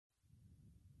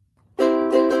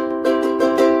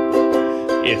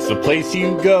It's the place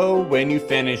you go when you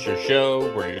finish your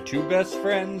show. We're your two best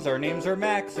friends. Our names are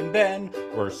Max and Ben.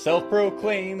 We're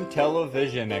self-proclaimed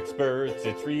television experts.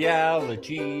 It's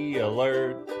Reality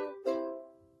Alert.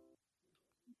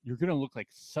 You're going to look like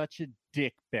such a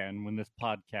dick, Ben, when this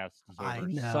podcast is over. I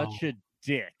know. Such a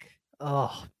dick.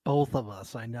 Oh, both of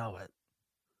us. I know it.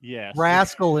 Yes.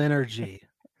 Rascal energy.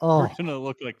 Oh, We're going to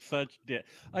look like such dick.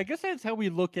 I guess that's how we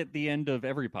look at the end of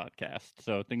every podcast,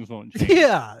 so things won't change.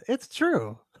 yeah, it's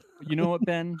true. You know what,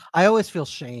 Ben? I always feel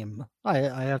shame. I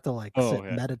have to sit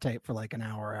yeah. meditate for like an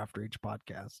hour after each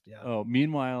podcast. Yeah. Oh,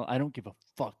 meanwhile, I don't give a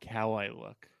fuck how I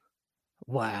look.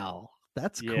 Wow.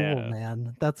 That's cool, Yeah.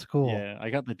 man. That's cool. Yeah, I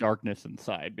got the darkness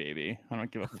inside, baby. I don't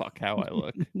give a fuck how I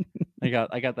look. I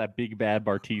got that big bad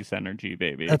Bartiz energy,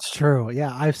 baby. That's true.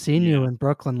 Yeah, I've seen you in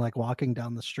Brooklyn, like walking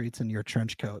down the streets in your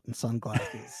trench coat and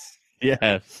sunglasses.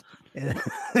 Yes.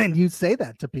 And you say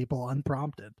that to people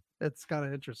unprompted. It's kind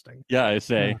of interesting. Yeah, I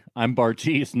say, I'm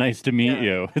Bartiz. Nice to meet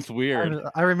you. It's weird.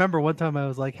 I remember one time I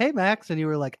was like, hey, Max. And you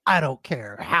were like, I don't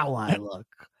care how I look.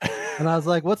 And I was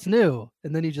like, what's new?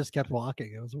 And then you just kept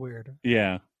walking. It was weird.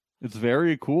 Yeah, it's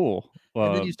very cool.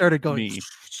 And then you started going. Me.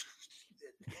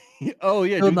 Oh,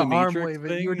 yeah. Doing the arm Matrix waving.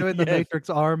 thing? You were doing the Matrix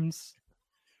arms.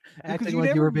 Acting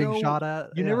like you were being shot at.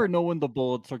 You never know when the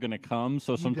bullets are going to come.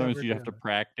 So sometimes you have to do.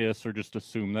 practice or just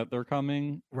assume that they're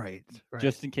coming. Right.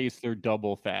 Just in case they're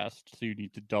double fast. So you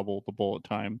need to double the bullet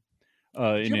time.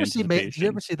 Did you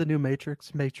ever see the new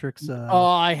Matrix? Oh,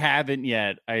 I haven't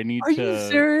yet. I need to. Are you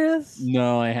serious?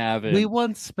 No, I haven't. We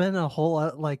once spent a whole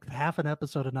half an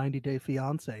episode of 90 Day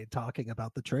Fiance talking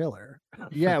about the trailer.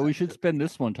 Yeah, we should spend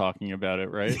this one talking about it,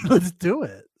 right? Let's do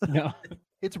it. Yeah,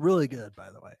 it's really good,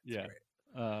 by the way. It's yeah.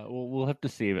 Great. We'll have to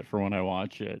save it for when I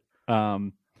watch it.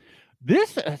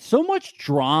 This so much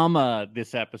drama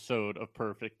this episode of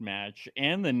Perfect Match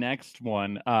and the next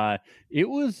one. It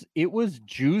was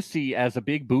juicy as a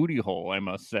big booty hole, I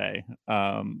must say.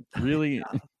 Really,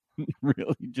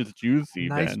 really just juicy.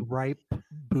 Nice Ben. ripe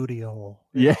booty hole.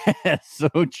 Yeah, so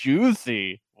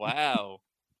juicy. Wow.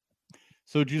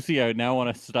 So juicy. I now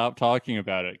want to stop talking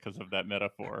about it because of that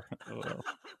metaphor.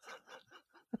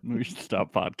 We should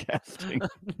stop podcasting.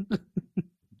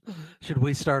 Should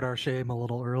we start our shame a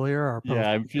little earlier?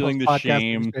 I'm feeling the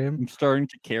shame. I'm starting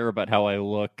to care about how I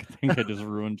look. I think I just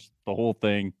ruined the whole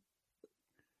thing.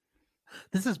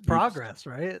 This is progress,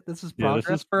 right? This is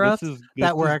progress for us.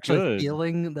 That we're actually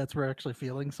feeling. That's we're actually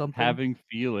feeling something. Having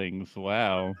feelings.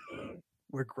 Wow.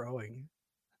 We're growing.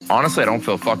 Honestly, I don't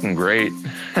feel fucking great.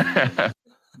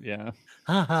 Yeah.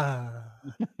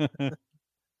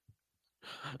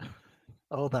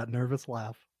 Oh, that nervous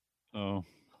laugh. Oh.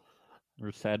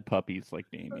 We're sad puppies like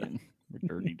Damien. We're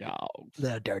dirty dogs.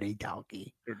 The dirty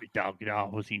doggy. Dirty doggy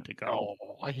dogs need to go.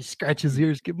 Oh, he scratches his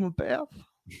ears. Give him a bath.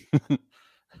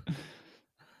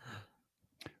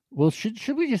 Well, should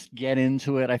we just get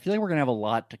into it? I feel like we're gonna have a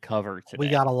lot to cover today. We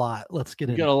got a lot. Let's get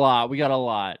into it. We got a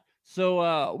lot.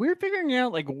 So we were figuring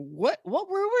out like where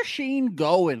was Shane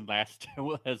going last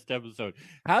episode?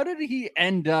 How did he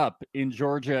end up in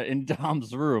Georgia in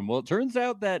Dom's room? Well, it turns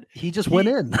out that he just went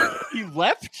in. He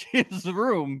left his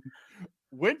room,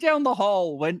 went down the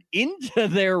hall, went into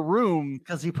their room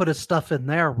because he put his stuff in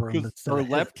their room or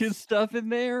left his stuff in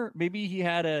there. Maybe he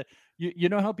had a. You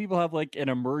know how people have like an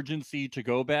emergency to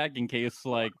go bag in case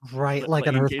like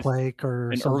an earthquake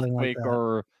or something like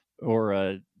that. or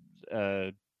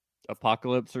a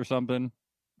apocalypse or something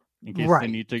in case they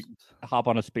need to hop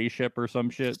on a spaceship or some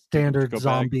shit. Standard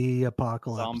zombie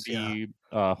apocalypse.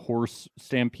 Horse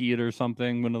stampede or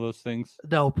something. One of those things.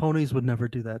 No, ponies would never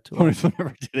do that to ponies would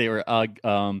never do. They were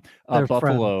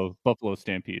buffalo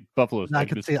stampede. Buffalo. I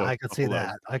could see that.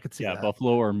 I could see that.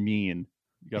 Buffalo are mean.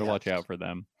 You got to watch out for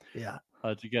them. Yeah.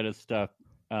 To get his stuff.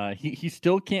 He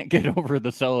still can't get over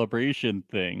the celebration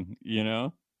thing, you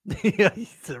know? Yeah,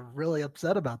 he's really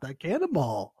upset about that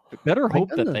cannonball. Better hope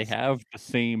that they have the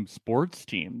same sports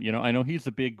team. You know, I know he's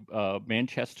a big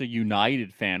Manchester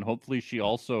United fan. Hopefully she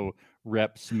also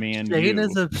reps Man U. Shane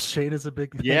is a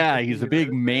big he's a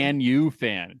big Man U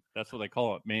fan. That's what they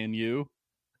call it, Man U.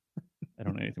 I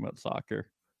don't know anything about soccer.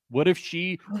 What if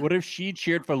she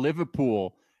cheered for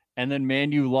Liverpool and then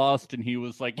Man U lost and he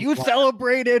was like, "You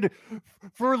celebrated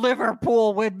for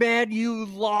Liverpool when Man U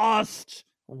lost."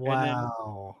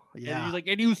 Wow. And he's like,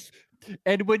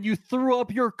 and when you threw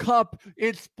up your cup,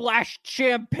 it splashed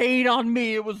champagne on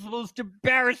me. It was the most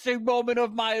embarrassing moment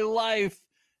of my life.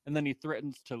 And then he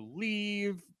threatens to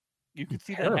leave. You can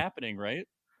see that happening, right?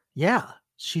 Yeah.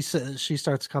 She says she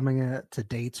starts coming to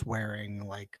dates wearing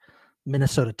like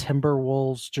Minnesota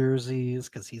Timberwolves jerseys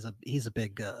because he's a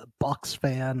big Bucks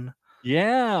fan.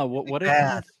 Yeah. What if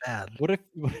Bad, he's, bad.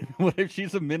 what if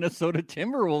she's a Minnesota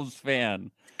Timberwolves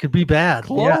fan? Could be bad.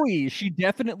 Yeah. Chloe, she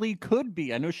definitely could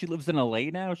be. I know she lives in LA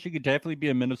now. She could definitely be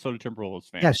a Minnesota Timberwolves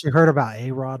fan. Yeah, she heard about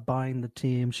A-Rod buying the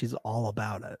team. She's all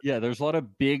about it. Yeah, there's a lot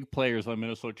of big players on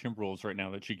Minnesota Timberwolves right now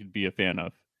that she could be a fan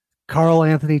of. Carl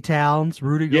Anthony Towns,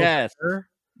 Rudy Yes. Gobert.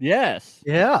 Yes.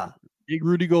 Yeah. Big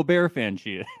Rudy Gobert fan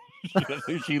she is. That's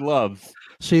who she loves.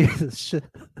 She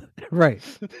right.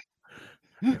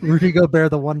 Rudy Gobert,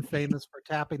 the one famous for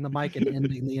tapping the mic and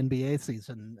ending the NBA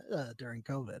season during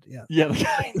COVID. Yeah. Yeah,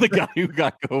 the guy who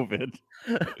got COVID.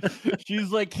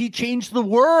 She's like, he changed the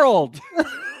world.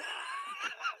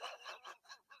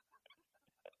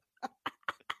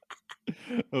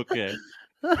 Okay.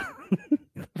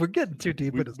 We're getting too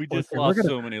deep into We sports just here. lost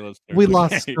so many listeners. We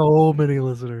lost Okay. so many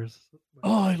listeners.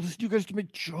 Oh, I listen to you guys to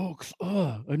make jokes.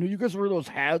 I know you guys wear those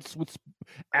hats with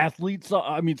athletes,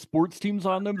 sports teams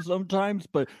on them sometimes,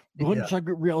 but go and check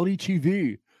out reality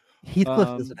TV.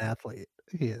 Heathcliff is an athlete.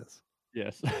 He is.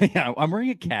 Yes. Yeah, I'm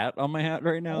wearing a cat on my hat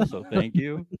right now, so thank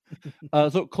you.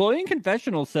 So Chloe in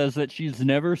Confessional says that she's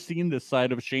never seen this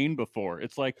side of Shane before.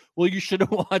 It's like, well, you should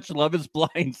have watched Love is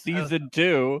Blind season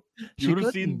 2. You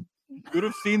would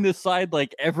have seen this side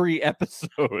like every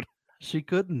episode. She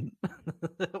couldn't.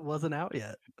 It wasn't out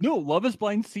yet. No, Love is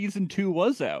Blind season 2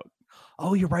 was out.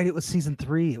 Oh, you're right. It was season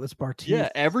 3. It was Bartiz. Yeah,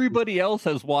 everybody else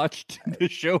has watched the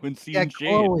show and seen Shane.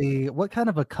 Chloe, what kind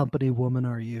of a company woman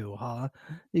are you, huh?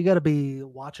 You got to be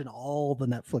watching all the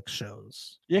Netflix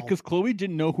shows. Yeah, because Chloe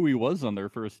didn't know who he was on their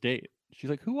first date. She's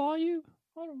like, "Who are you?"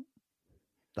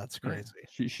 That's crazy.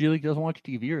 She like doesn't watch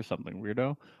TV or something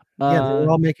weirdo. Yeah, they were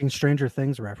all making Stranger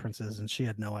Things references, and she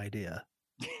had no idea.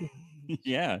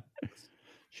 Yeah.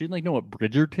 She didn't know what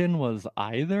Bridgerton was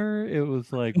either. It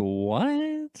was like,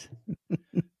 what?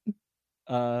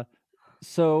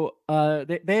 So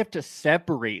they have to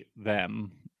separate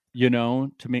them,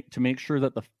 to make sure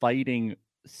that the fighting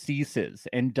ceases.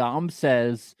 And Dom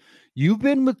says, "You've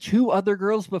been with 2 other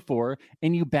girls before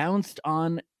and you bounced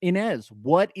on Inez.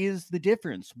 What is the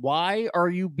difference? Why are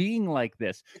you being like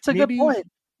this?" It's a good point.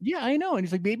 Yeah, I know. And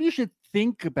he's like, maybe you should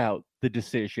think about the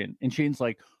decision. And Shane's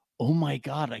like, oh my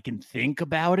God, I can think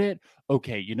about it.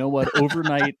 Okay, you know what?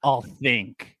 Overnight, I'll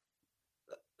think.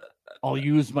 I'll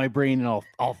use my brain and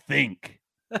I'll think.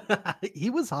 He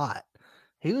was hot.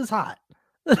 He was hot.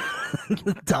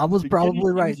 Tom was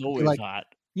probably right. He's always hot.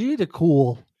 You need to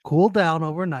cool down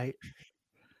overnight.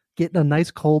 Get in a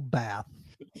nice cold bath.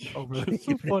 It's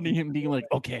so funny him being like,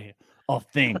 okay, I'll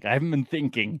think. I haven't been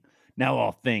thinking. Now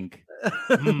I'll think.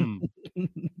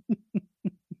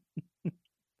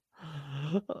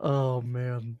 Oh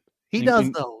man, he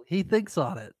does though. He thinks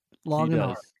on it long and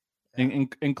hard.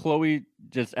 And Chloe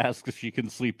just asks if she can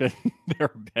sleep in their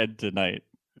bed tonight.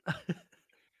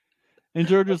 And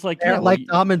Georgia's like, yeah, like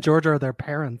Dom and Georgia are their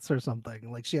parents or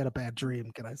something. Like she had a bad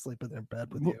dream. Can I sleep in their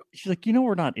bed with you? She's like,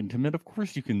 we're not intimate. Of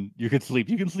course you can sleep.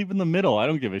 You can sleep in the middle. I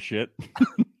don't give a shit.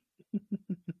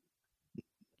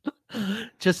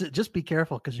 Just be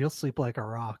careful because you'll sleep like a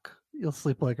rock. You'll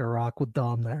sleep like a rock with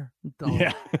Dom there. Dom.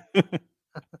 Yeah.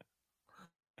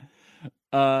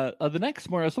 The next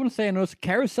morning, I just want to say I noticed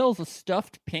Carousel's a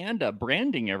stuffed panda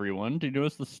branding everyone. Do you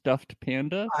notice the stuffed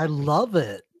panda? I love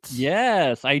it.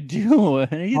 Yes, I do.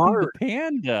 Anything the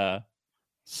panda.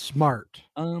 Smart.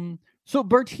 So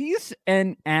Bartiz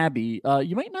and Abby,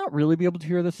 you might not really be able to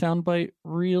hear the soundbite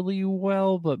really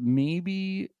well, but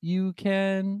maybe you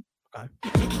can. Okay.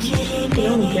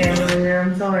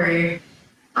 I'm sorry.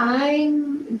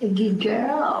 I'm a good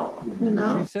girl,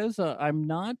 She says, I'm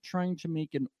not trying to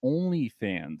make an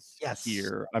OnlyFans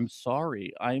here. I'm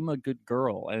sorry. I'm a good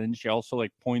girl. And then she also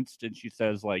points and she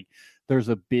says, there's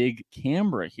a big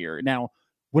camera here. Now,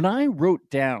 when I wrote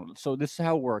down, so this is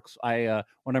how it works.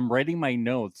 When I'm writing my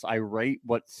notes, I write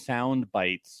what sound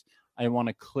bites I want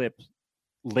to clip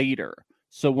later.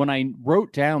 So when I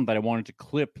wrote down that I wanted to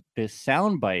clip this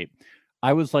sound bite,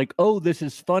 I was like, oh, this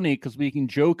is funny because we can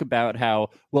joke about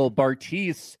how, well,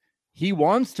 Bartiz, he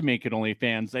wants to make it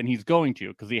OnlyFans and he's going to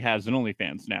because he has an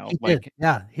OnlyFans now.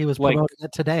 He was promoting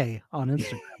it today on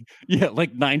Instagram. Yeah,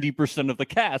 90% of the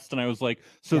cast. And I was like,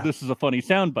 this is a funny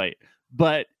soundbite.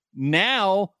 But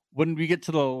now when we get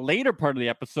to the later part of the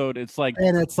episode, it's like,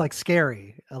 and it's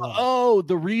scary. Oh,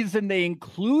 the reason they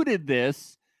included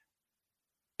this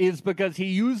is because he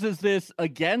uses this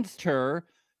against her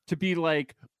to be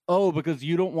like, oh, because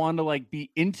you don't want to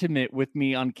be intimate with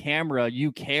me on camera.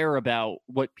 You care about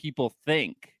what people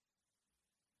think.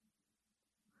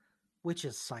 Which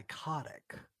is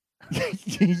psychotic.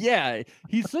 Yeah,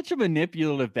 he's such a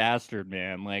manipulative bastard,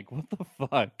 man. What the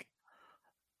fuck?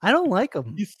 I don't like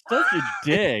him. He's such a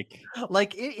dick.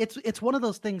 Like it's one of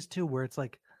those things too where it's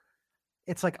like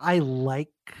I like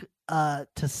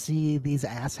to see these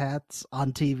asshats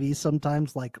on TV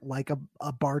sometimes, like a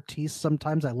Bartiz.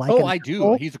 Sometimes I like. Oh, an I do.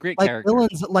 asshole. He's a great Like character.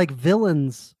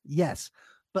 villains, yes,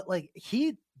 but like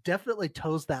he definitely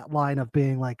toes that line of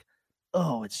being like,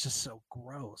 oh, it's just so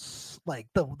gross. Like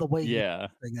the way Yeah.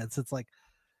 it's like,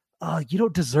 oh, you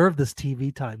don't deserve this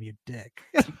TV time, you dick.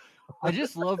 I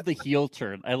just love the heel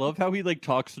turn. I love how he like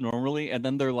talks normally, and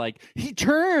then they're like, he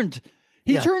turned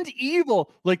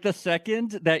evil. Like the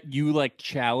second that you like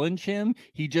challenge him,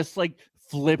 he just like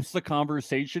flips the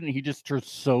conversation and he just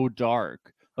turns so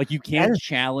dark. Like you can't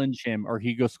challenge him, or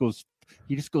he just goes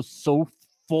so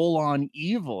full on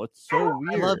evil. It's so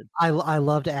weird. I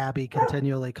loved Abby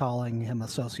continually calling him a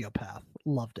sociopath.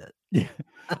 Loved it. Yeah.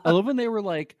 I love when they were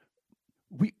like,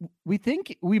 we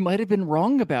think we might have been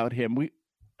wrong about him.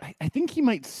 I think he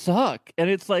might suck. And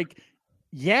it's like,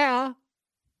 yeah.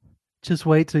 Just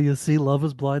wait till you see Love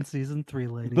is Blind season 3,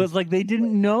 ladies. But like they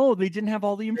didn't know. They didn't have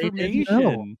all the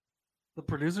information. The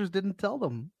producers didn't tell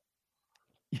them.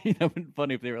 That would be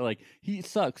funny if they were like, he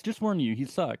sucks. Just warn you, he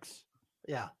sucks.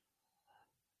 Yeah.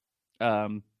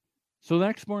 So the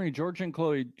next morning, Georgia and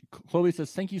Chloe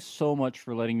says, thank you so much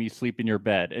for letting me sleep in your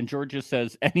bed. And Georgia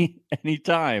says,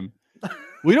 anytime.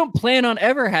 We don't plan on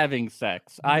ever having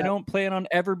sex. No. I don't plan on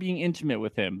ever being intimate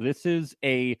with him. This is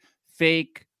a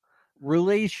fake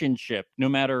relationship. No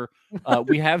matter,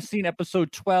 we have seen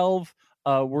episode 12.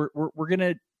 We're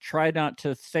gonna try not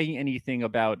to say anything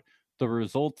about the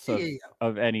results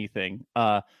of anything.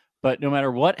 But no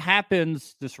matter what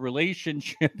happens, this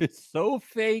relationship is so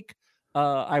fake.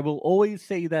 I will always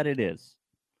say that it is.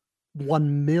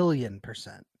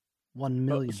 1,000,000%.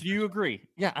 1,000,000%. So you agree?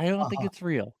 Yeah, I don't think it's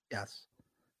real. Yes,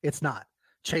 it's not.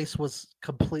 Chase was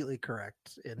completely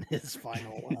correct in his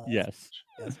final. Yes.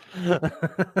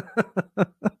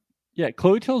 Yeah,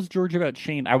 Chloe tells George about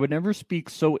Shane. I would never speak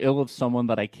so ill of someone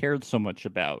that I cared so much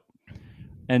about.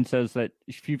 And says that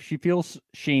she feels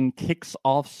Shane kicks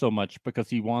off so much because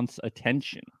he wants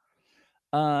attention.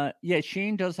 Yeah,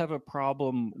 Shane does have a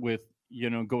problem with,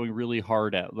 going really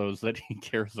hard at those that he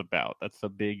cares about. That's a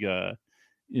big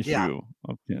issue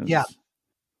of his. Yeah.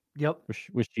 Yep.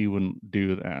 Wish he wouldn't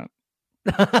do that.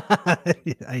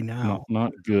 I know.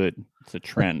 Not good. It's a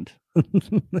trend.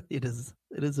 It is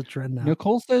a trend now.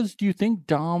 Nicole says, do you think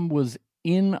Dom was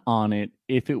in on it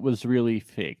if it was really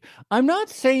fake? I'm not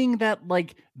saying that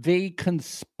like they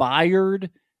conspired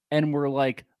and were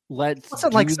like, let's do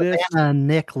like this. Savannah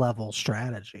Nick level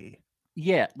strategy.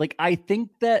 Yeah, like I think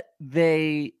that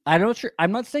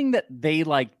I'm not saying that they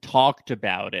like talked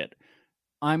about it.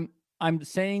 I'm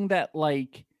saying that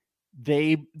like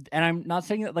and I'm not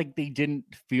saying that like they didn't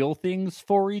feel things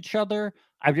for each other.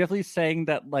 I'm definitely saying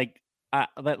that like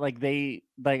that like they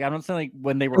like I'm not saying like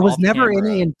when they were. There was never camera,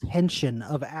 any intention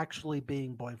of actually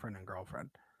being boyfriend and girlfriend.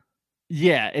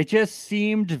 Yeah, it just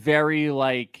seemed very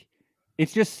like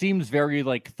seems very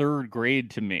like third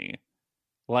grade to me.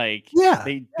 Like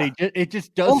it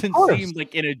just doesn't seem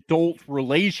like an adult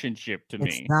relationship to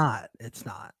me. It's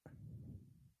not.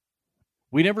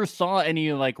 We never saw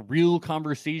any like real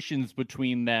conversations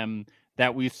between them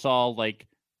that we saw like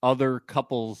other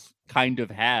couples kind of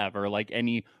have, or like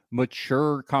any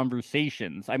mature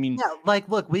conversations. I mean, yeah, like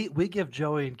look, we give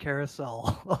Joey and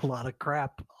Carousel a lot of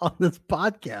crap on this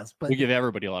podcast, but we give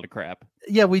everybody a lot of crap.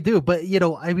 Yeah, we do. But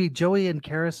I mean, Joey and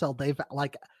Carousel, they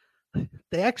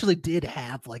actually did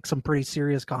have like some pretty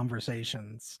serious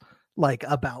conversations, like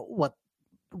about what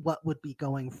would be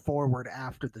going forward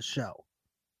after the show.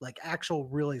 Like actual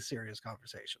really serious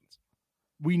conversations.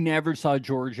 We never saw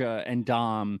Georgia and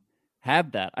Dom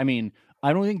have that. I mean,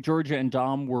 I don't think Georgia and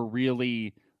Dom were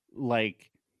really like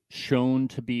shown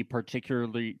to be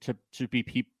particularly to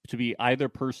be either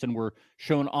person were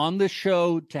shown on the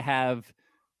show to have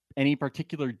any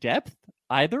particular depth,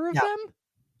 either of them.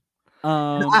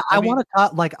 I want to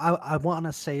like I want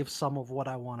to save some of what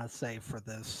I want to say for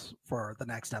the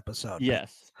next episode.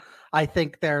 Yes, I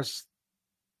think there's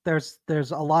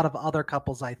a lot of other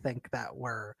couples I think that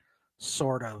were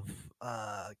sort of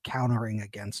countering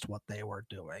against what they were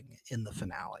doing in the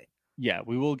finale. Yeah,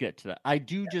 we will get to that. I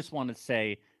do just want to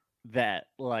say that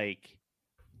like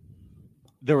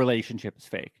the relationship is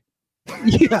fake.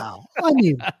 Yeah, I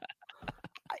mean,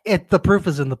 the proof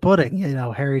is in the pudding.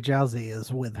 Harry Jowsey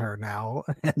is with her now,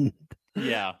 and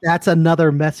yeah, that's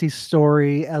another messy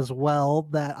story as well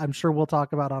that I'm sure we'll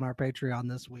talk about on our Patreon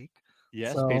this week.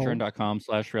 Yes,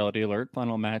 patreon.com/reality alert.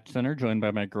 Final match center, joined by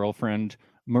my girlfriend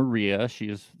Maria. She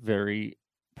is very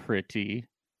pretty.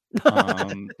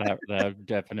 That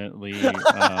definitely That's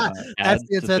adds the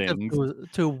to incentive things.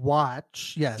 to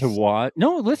watch. Yes. To what?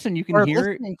 No, listen, you can Or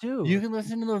hear listening too. you can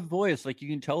listen to the voice. Like you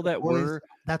can tell that Voice.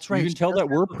 That's right. you can She tell does that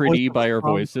we're have the voice pretty of a by our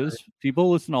songbird. voices.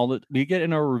 People listen we get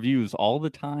in our reviews all the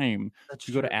time. That's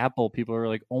You go true. to Apple, people are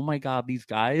like, "Oh my god, these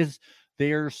guys,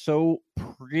 they are so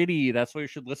pretty. That's why you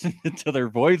should listen to their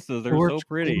voices. They're George so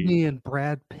pretty." Clooney and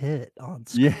Brad Pitt on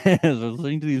screen. Yes, I was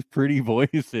listening to these pretty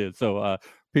voices. So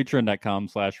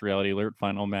patreon.com/reality alert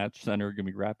final match center. Gonna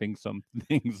be wrapping some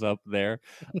things up there.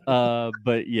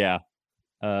 But yeah.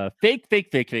 Fake.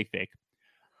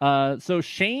 So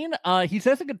Shane, he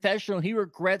says in confessional he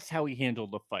regrets how he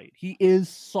handled the fight. He is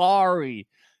sorry.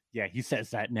 Yeah, he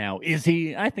says that now. Is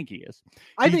he? I think he is.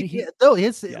 I He- think he- though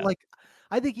his yeah. like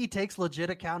I think he takes legit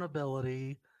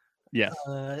accountability. Yes.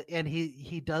 And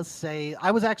he does say,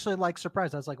 I was actually like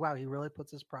surprised. I was like, wow, he really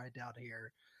puts his pride down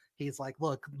here. He's like,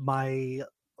 look, my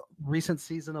recent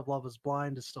season of Love is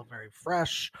Blind is still very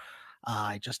fresh.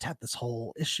 I just had this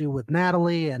whole issue with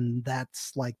Natalie, and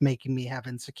that's like making me have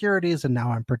insecurities, and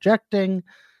now I'm projecting.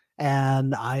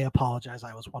 And I apologize.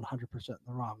 I was 100% in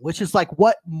the wrong, which is like,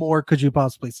 what more could you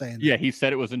possibly say? Yeah, he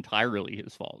said it was entirely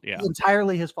his fault. Yeah.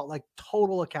 Entirely his fault, like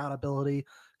total accountability.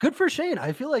 Good for Shane.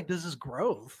 I feel like this is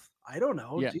growth. I don't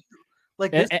know. Yeah.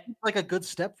 Like this is like a good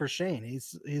step for Shane.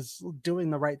 He's doing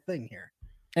the right thing here.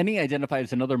 And he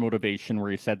identifies another motivation where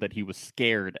he said that he was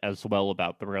scared as well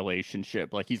about the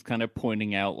relationship. Like he's kind of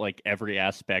pointing out like every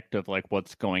aspect of like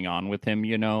what's going on with him,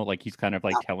 you know, like he's kind of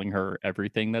like telling her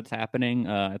everything that's happening.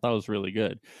 I thought it was really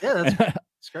good. Yeah,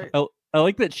 that's great. I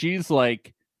like that she's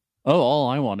like, oh, all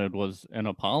I wanted was an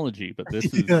apology, but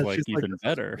this is like even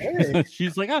better.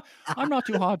 She's like, oh, I'm not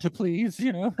too hard to please,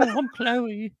 you know. I'm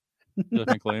Chloe. Does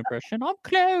my Chloe impression? I'm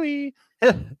Chloe.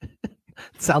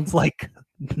 Sounds like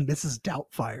Mrs.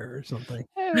 Doubtfire or something.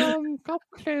 I'm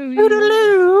Chloe.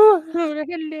 Hello.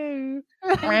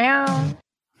 Meow.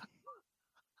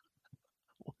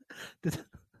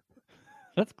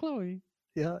 That's Chloe.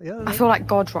 Yeah. I feel like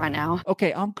God right now.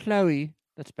 Okay, I'm Chloe.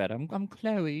 That's better. I'm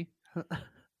Chloe.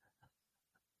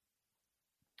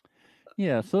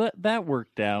 Yeah, so that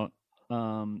worked out.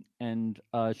 And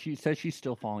she says she's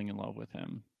still falling in love with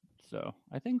him. So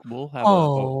I think we'll have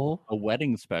a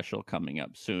wedding special coming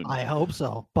up soon. I hope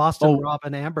so. Boston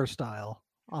Robin Amber style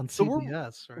on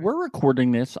CBS. We're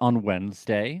recording this on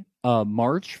Wednesday,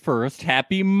 March 1st.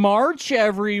 Happy March,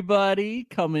 everybody!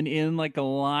 Coming in like a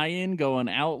lion, going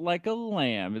out like a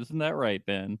lamb. Isn't that right,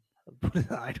 Ben?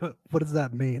 What does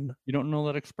that mean? You don't know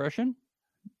that expression?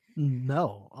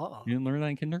 No. You didn't learn that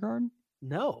in kindergarten?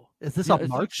 No. Is this a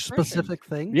March specific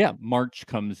thing? Yeah, March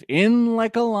comes in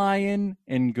like a lion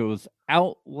and goes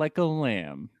out like a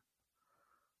lamb.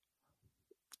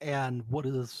 And what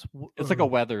is? It's like a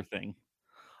weather thing.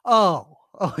 Oh,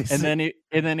 and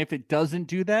then if it doesn't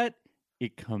do that,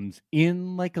 it comes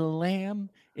in like a lamb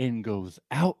and goes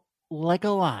out like a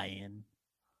lion.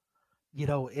 You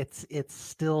know, it's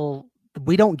still,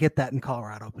 we don't get that in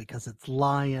Colorado because it's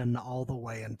lion all the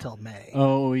way until May.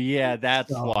 Oh yeah,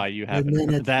 that's why you have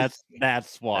it. That's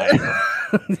why.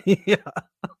 Yeah.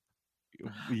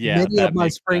 Many of my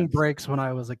spring sense. breaks when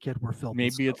I was a kid were filled.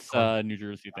 Maybe with it's a New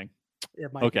Jersey thing.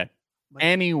 Okay.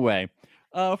 Anyway,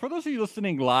 for those of you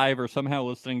listening live or somehow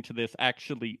listening to this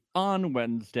actually on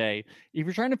Wednesday, if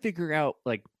you're trying to figure out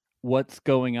like what's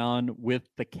going on with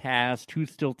the cast, who's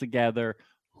still together,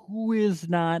 who is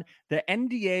not, the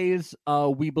NDAs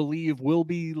we believe will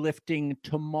be lifting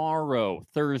tomorrow,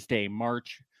 Thursday,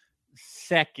 March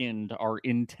 2nd. Our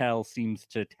intel seems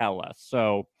to tell us.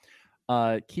 So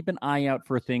keep an eye out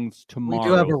for things tomorrow. We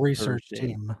do have a research Thursday,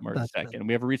 team. March 2nd.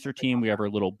 We have a research team. We have our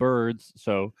little birds.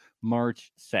 So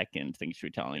March 2nd, things should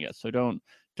be telling us. So don't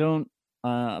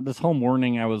this whole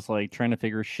morning I was like trying to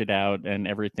figure shit out and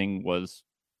everything was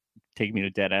taking me to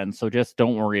dead ends. So just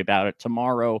don't worry about it.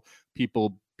 Tomorrow,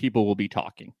 people will be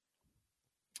talking.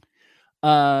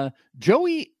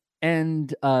 Joey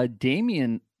and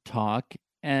Damian talk,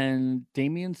 and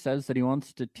Damian says that he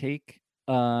wants to take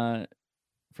Francesca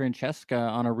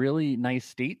on a really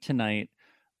nice date tonight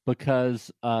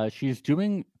because she's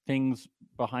doing things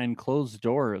behind closed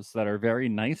doors that are very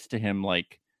nice to him,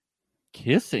 like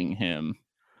kissing him.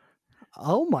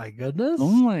 Oh my goodness. Oh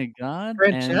my God.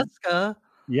 Francesca.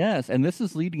 Yes, and this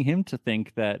is leading him to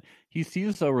think that he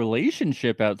sees a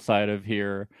relationship outside of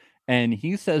here, and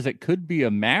he says it could be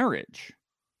a marriage.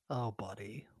 Oh,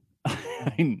 buddy.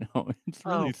 I know. It's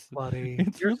really, buddy.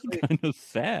 It's really kind of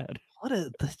sad.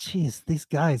 Jeez, these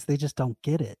guys, they just don't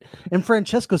get it. And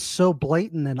Francesca's so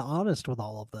blatant and honest with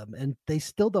all of them, and they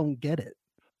still don't get it.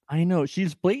 I know.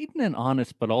 She's blatant and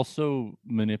honest, but also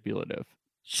manipulative.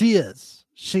 She is.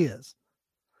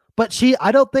 But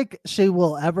I don't think she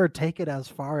will ever take it as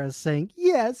far as saying,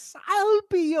 "Yes, I'll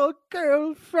be your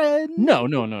girlfriend." No.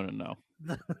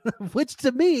 Which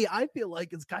to me, I feel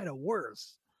like is kind of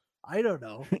worse. I don't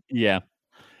know. Yeah.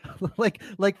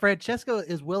 like Francesca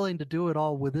is willing to do it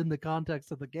all within the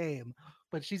context of the game,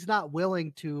 but she's not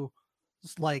willing to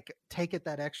just like take it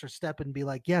that extra step and be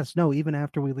like, yes, no, even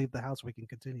after we leave the house, we can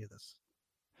continue this.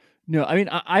 No, I mean,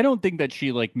 I don't think that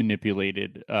she like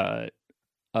manipulated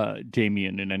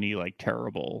Damien in any like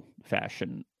terrible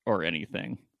fashion or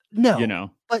anything. No, you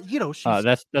know, but she's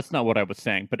that's not what I was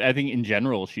saying. But I think in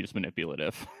general she's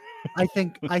manipulative. I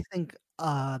think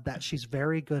that she's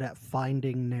very good at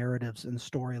finding narratives and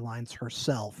storylines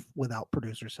herself without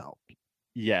producers' help.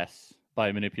 Yes,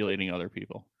 by manipulating other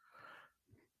people.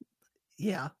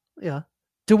 Yeah.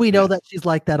 Do we know that she's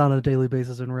like that on a daily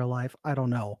basis in real life? I don't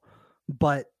know,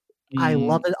 but I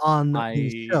love it on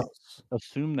these shows.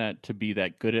 Assume that to be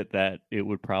that good at that, it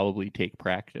would probably take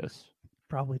practice.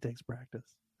 Probably takes practice.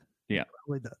 Yeah.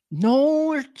 Probably does.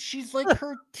 No, she's like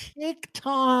her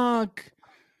TikTok.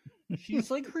 She's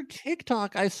like her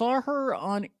TikTok. I saw her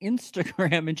on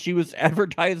Instagram and she was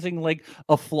advertising like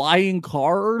a flying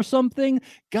car or something.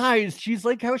 Guys, she's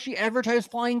like how she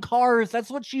advertised flying cars. That's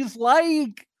what she's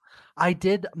like.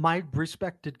 My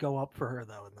respect did go up for her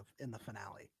though in the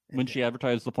finale. When she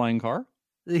advertised the flying car?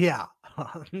 Yeah.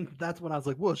 That's when I was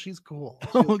like, whoa, she's cool.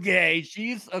 Okay,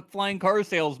 she's a flying car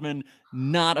salesman,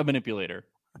 not a manipulator.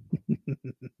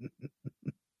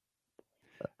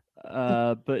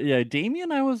 But yeah,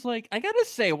 Damien, I was like, I gotta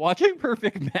say, watching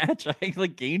Perfect Match, I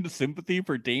like gained sympathy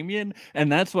for Damien, and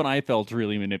that's when I felt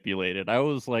really manipulated. I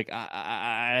was like,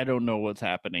 I don't know what's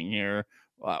happening here.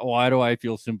 Why do I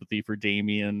feel sympathy for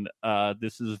Damien?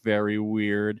 This is very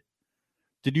weird.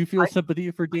 Did you feel sympathy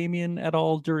for Damien at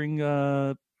all during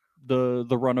the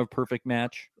run of Perfect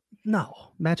Match?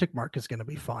 No, Magic Mark is gonna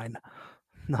be fine.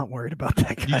 Not worried about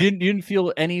that guy. You didn't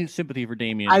feel any sympathy for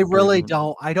Damien? I really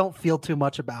don't. I don't feel too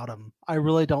much about him. I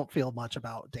really don't feel much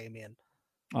about Damien.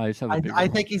 I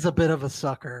think he's a bit of a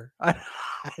sucker. I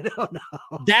don't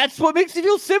know. That's what makes you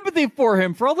feel sympathy for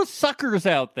him, for all the suckers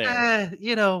out there.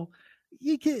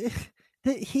 You can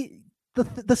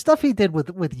the stuff he did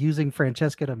with using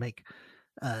Francesca to make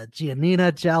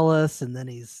Giannina jealous, and then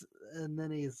he's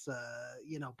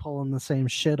pulling the same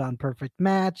shit on Perfect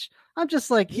Match. I'm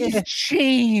just like, he's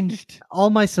changed. All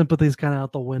my sympathy's kind of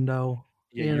out the window.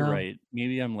 Yeah, you're right.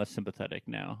 Maybe I'm less sympathetic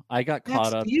now. I got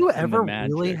caught up. Do you ever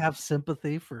really have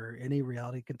sympathy for any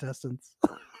reality contestants?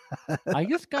 I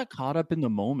just got caught up in the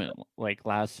moment. Like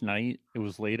last night, it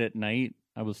was late at night.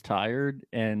 I was tired,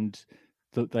 and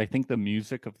I think the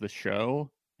music of the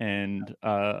show, and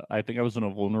I think I was in a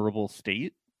vulnerable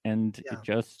state, and it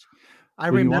just. I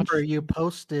remember you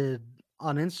posted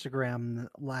on Instagram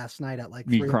last night at like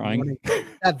me crying.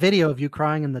 That video of you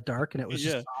crying in the dark, and it was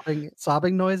just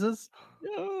sobbing noises.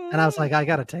 And I was like, I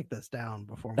got to take this down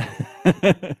before.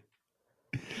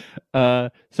 So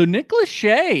Nick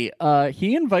Lachey,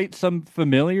 he invites some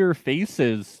familiar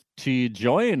faces to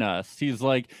join us. He's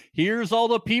like, here's all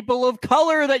the people of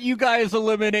color that you guys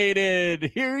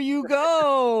eliminated. Here you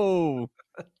go.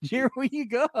 Here we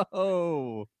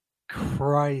go.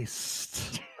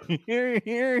 Christ. Here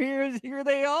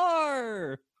they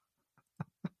are.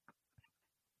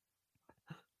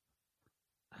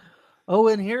 Oh,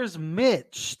 and here's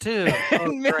Mitch too. Oh,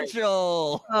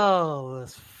 Mitchell. Great. Oh,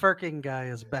 this freaking guy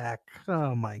is back.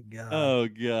 Oh my god. Oh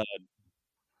god.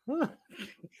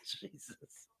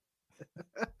 Jesus.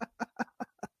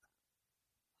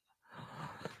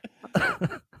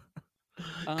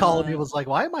 Colin was like,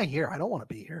 "Why am I here? I don't want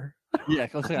to be here." Yeah, I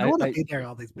don't want to be there.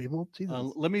 All these people. Jesus.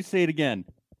 Let me say it again.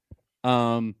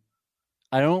 I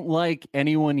don't like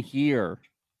anyone here.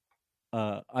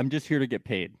 I'm just here to get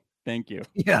paid. Thank you.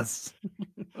 Yes.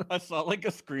 I saw like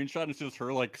a screenshot. It's just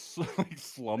her like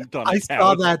slumped on. I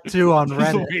saw that too on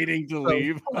Reddit. Waiting to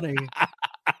leave.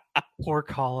 Poor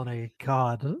Colony.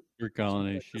 God. Poor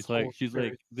Colony. She's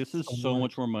like, this is so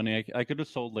much more money. I could have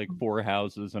sold like 4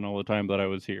 houses in all the time that I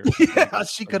was here. Yeah,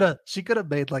 she could have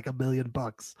made like $1 million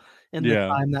in the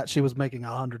time that she was making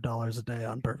 $100 a day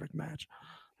on Perfect Match.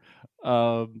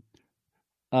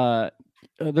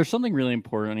 There's something really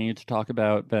important I need to talk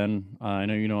about, Ben. I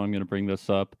know you know I'm going to bring this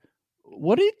up.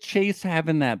 What did Chase have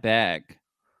in that bag?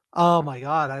 Oh my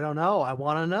god, I don't know. I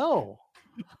want to know.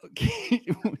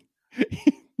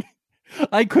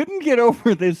 I couldn't get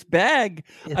over this bag.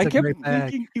 I kept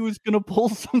thinking he was going to pull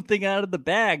something out of the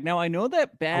bag. Now I know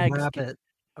that bag.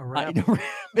 A rabbit.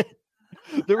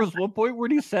 There was one point where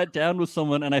he sat down with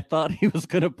someone, and I thought he was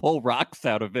going to pull rocks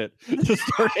out of it to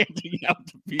start handing out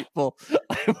to people.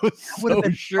 I was so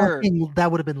sure that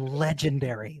would have been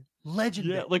legendary.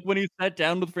 Legendary. Yeah, like when he sat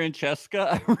down with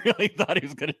Francesca, I really thought he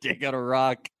was gonna take out a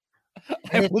rock.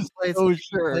 And I was so if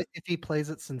sure. if he plays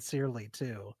it sincerely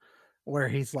too, where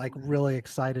he's like really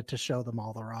excited to show them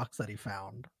all the rocks that he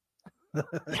found,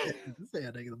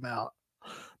 handing them out.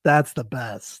 That's the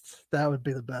best. That would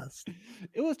be the best.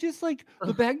 It was just like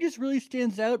the bag just really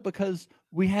stands out because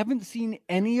we haven't seen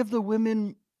any of the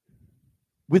women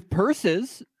with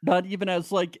purses, not even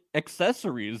as like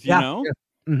accessories, you know?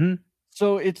 Mm-hmm.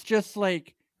 So it's just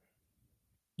like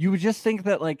you would just think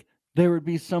that like there would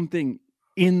be something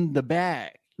in the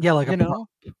bag. Yeah, like you a know?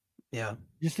 Yeah.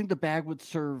 You just think the bag would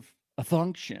serve a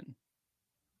function.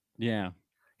 Yeah.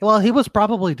 Well, he was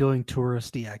probably doing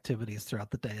touristy activities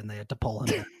throughout the day, and they had to pull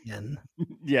him in.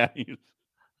 Yeah.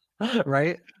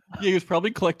 Right? Yeah, he was probably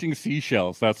collecting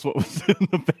seashells. That's what was in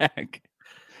the bag.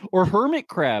 Or hermit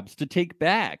crabs to take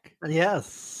back.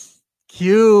 Yes.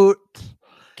 Cute.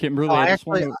 Kimberly, Oh, I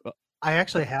I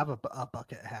actually have a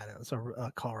bucket hat. It was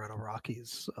a Colorado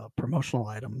Rockies promotional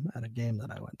item at a game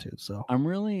that I went to. So I'm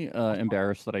really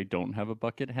embarrassed that I don't have a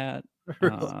bucket hat.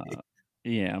 Really?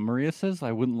 Yeah, Maria says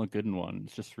I wouldn't look good in one.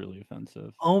 It's just really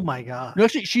offensive. Oh my god. No,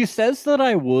 she says that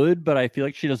I would, but I feel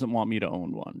like she doesn't want me to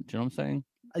own one. Do you know what I'm saying?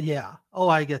 Yeah. Oh,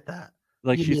 I get that.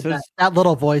 Like You she need says, that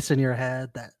little voice in your head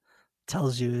that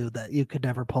tells you that you could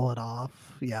never pull it off.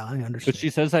 Yeah, I understand. but she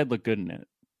says I'd look good in it,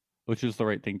 which is the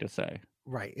right thing to say.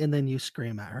 Right. And then you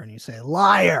scream at her and you say,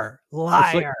 liar, It's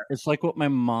liar. like what my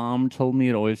mom told me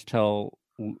to always tell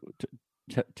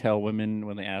women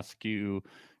when they ask you,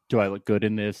 do I look good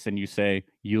in this? And you say,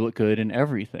 you look good in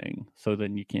everything. So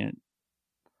then you can't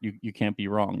be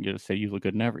wrong. You just say you look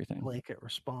good in everything. Blanket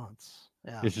response.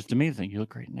 Yeah. It's just amazing. You look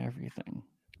great in everything.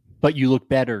 But you look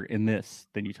better in this.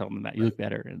 Then you tell them that you look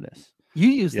better in this. You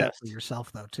use that Yes. for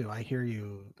yourself though too. I hear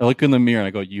you. I look in the mirror and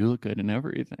I go, you look good in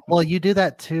everything. Well, you do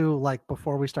that too. Like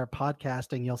before we start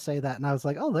podcasting, you'll say that, and I was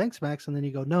like, "Oh, thanks, Max." And then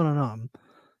you go, "No, I'm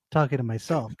talking to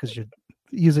myself because you're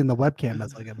using the webcam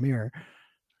as like a mirror."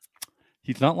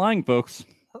 He's not lying, folks.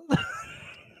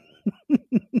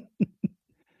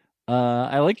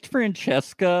 I liked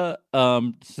Francesca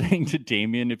saying to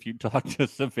Damien, if you talk to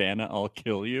Savannah, I'll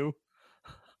kill you.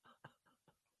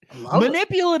 Love it.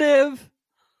 Manipulative,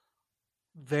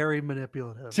 Very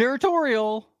manipulative.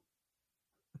 territorial.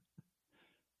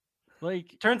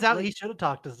 Like Turns out he should have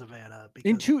talked to Savannah.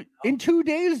 in Because, in 2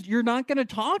 days, you're not going to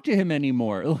talk to him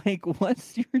anymore. Like,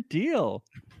 what's your deal?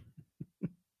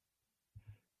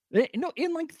 No,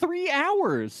 in like 3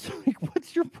 hours. Like,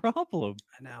 what's your problem?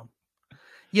 I know.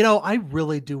 You know, I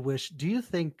really do wish. Do you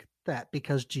think that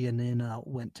because Giannina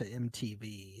went to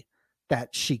MTV,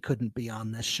 that she couldn't be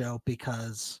on this show?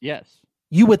 Because Yes.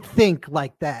 you would think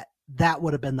like that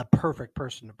would have been the perfect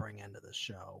person to bring into this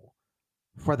show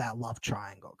for that love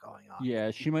triangle going on.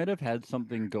 Yeah, she might have had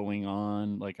something going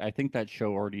on. Like, I think that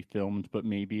show already filmed, but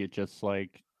maybe it just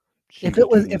like If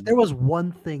there was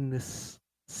one thing this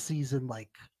season like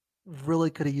really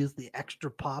could have used the extra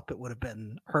pop, it would have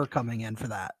been her coming in for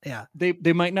that. Yeah, they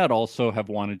might not also have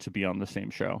wanted to be on the same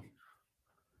show.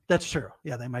 that's true.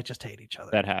 Yeah, they might just hate each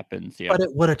other. That happens. Yeah. But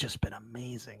it would have just been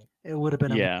amazing. It would have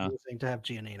been Yeah. amazing to have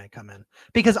Giannina come in,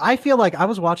 because I feel like I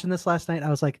was watching this last night. And I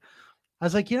was like,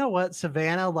 you know what,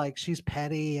 Savannah, like she's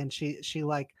petty and she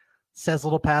like says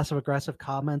little passive aggressive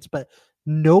comments, but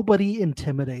nobody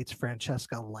intimidates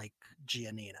Francesca like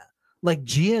Giannina. Like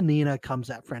Giannina comes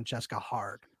at Francesca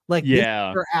hard. Like this is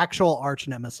Yeah. her actual arch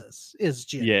nemesis is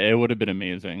Giannina. Yeah, it would have been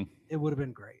amazing. It would have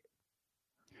been great.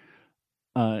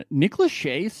 Nick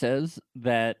Lachey says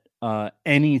that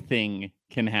anything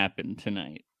can happen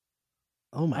tonight.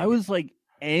 Oh my! I was like,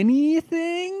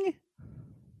 anything?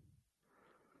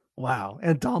 Wow.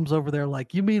 And Tom's over there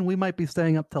like, you mean we might be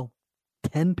staying up till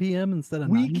 10 p.m. instead of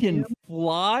We 9 can p.m.?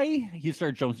 fly. He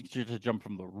started to jump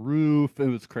from the roof. It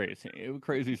was crazy.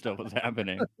 Crazy stuff was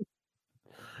happening.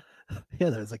 Yeah,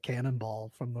 there's a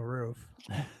cannonball from the roof.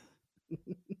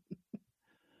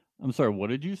 I'm sorry. What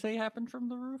did you say happened from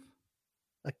the roof?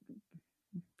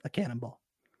 A cannonball.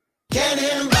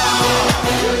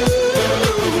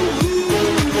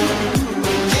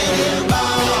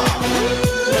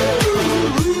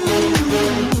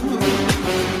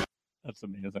 That's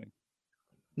amazing.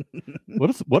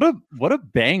 What a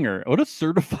banger! What a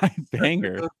certified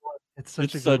banger! It's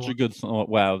such It's a good such one. a good song.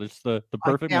 Wow, it's the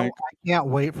perfect. I can't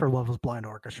wait for Love Is Blind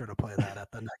Orchestra to play that at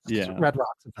the next Yeah. Red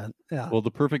Rocks event. Yeah. Well, the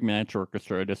Perfect Match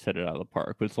Orchestra just hit it out of the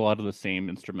park, but it's a lot of the same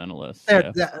instrumentalists.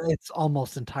 They're- Yeah. It's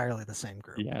almost entirely the same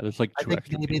group. Yeah, there's like I two think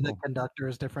extra maybe the people. conductor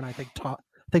is different. I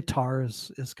think Tar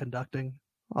is conducting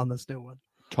on this new one.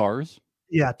 Tars.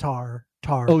 Yeah, Tar.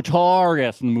 Oh, Tar.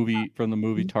 Yes, from the movie Tarzan. From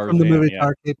the movie yeah.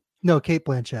 Tar. Kate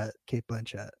Blanchett.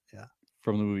 Yeah.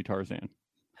 from the movie Tarzan.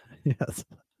 Yes.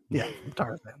 Yeah,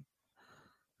 Tarzan.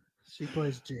 She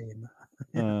plays Jane.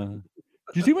 Did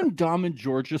you see when Dom and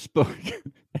Georgia spoke?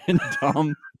 And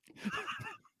Dom.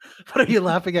 What are you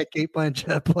laughing at? Kate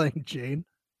Blanchett playing Jane?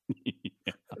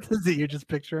 Yeah. You're just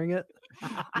picturing it?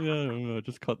 Yeah, I don't know. I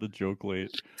just caught the joke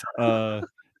late.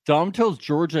 Dom tells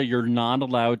Georgia you're not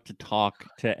allowed to talk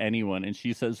to anyone, and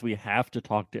she says we have to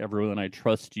talk to everyone. I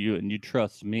trust you, and you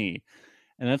trust me.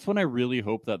 And that's when I really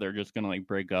hope that they're just gonna like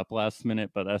break up last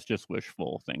minute, but that's just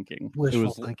wishful thinking.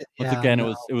 Wishful thinking. Once again,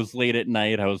 it was late at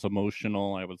night. I was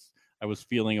emotional. I was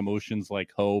feeling emotions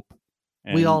like hope.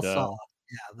 And, we all saw.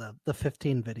 Yeah, the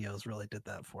 15 videos really did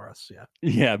that for us. Yeah.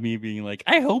 Yeah, me being like,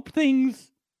 I hope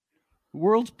things,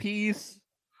 world peace.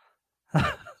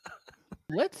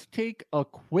 Let's take a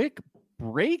quick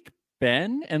break,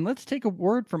 Ben, and let's take a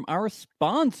word from our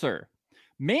sponsor,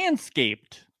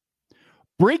 Manscaped.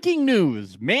 Breaking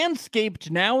news,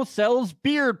 Manscaped now sells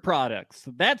beard products.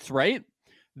 That's right.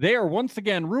 They are once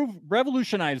again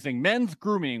revolutionizing men's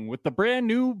grooming with the brand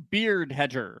new Beard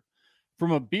Hedger.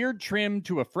 From a beard trim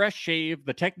to a fresh shave,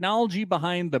 the technology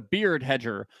behind the Beard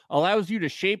Hedger allows you to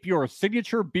shape your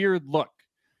signature beard look.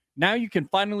 Now you can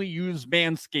finally use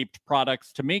Manscaped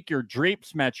products to make your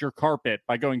drapes match your carpet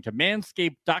by going to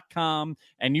manscaped.com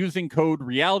and using code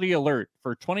RealityAlert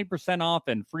for 20% off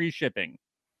and free shipping.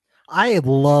 I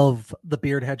love the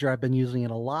Beard Hedger. I've been using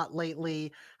it a lot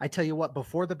lately. I tell you what,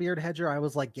 before the Beard Hedger, I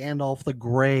was like Gandalf the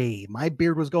Grey. My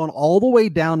beard was going all the way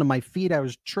down to my feet. I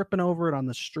was tripping over it on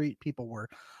the street. People were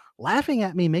laughing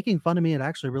at me, making fun of me. It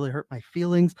actually really hurt my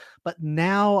feelings. But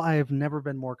now I have never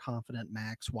been more confident,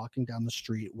 Max, walking down the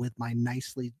street with my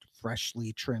nicely,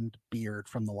 freshly trimmed beard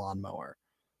from the lawnmower.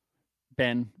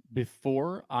 Ben,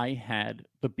 before I had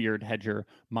the Beard Hedger,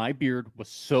 my beard was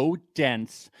so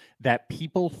dense that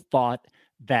people thought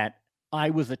that I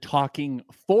was a talking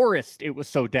forest. It was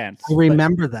so dense. I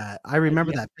remember that. I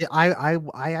remember that.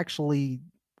 I actually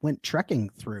went trekking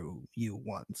through you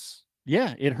once.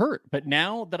 Yeah, it hurt. But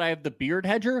now that I have the Beard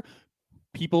Hedger,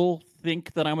 people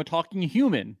think that I'm a talking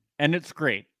human, and it's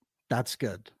great. That's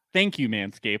good. Thank you,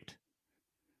 Manscaped.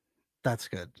 That's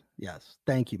good. Yes.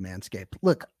 Thank you, Manscaped.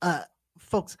 Look,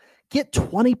 folks, get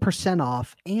 20%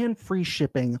 off and free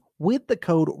shipping with the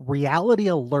code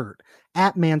RealityAlert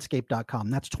at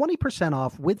manscaped.com. That's 20%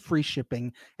 off with free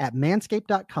shipping at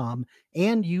manscaped.com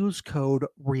and use code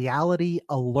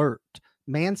RealityAlert.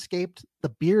 Manscaped, the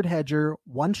Beard Hedger,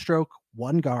 one stroke,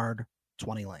 one guard,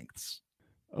 20 lengths.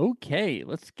 Okay,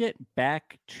 let's get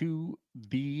back to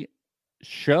the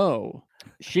show.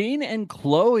 Shane and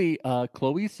Chloe.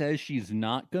 Chloe says she's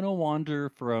not gonna wander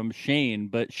from Shane,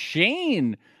 but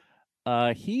Shane,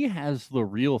 he has the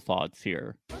real thoughts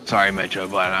here. Sorry, Mitchell,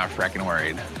 but I'm not freaking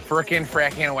worried.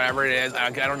 Fracking, whatever it is.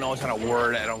 I don't know. It's not a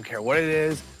word. I don't care what it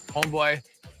is. Homeboy,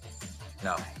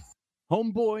 no.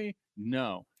 Homeboy,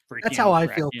 no. That's how I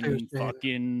feel too.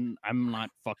 Fucking, I'm not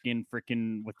fucking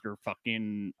freaking with your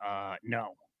fucking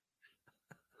no.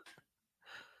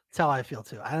 That's how I feel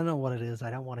too. I don't know what it is.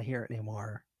 I don't want to hear it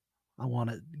anymore. I want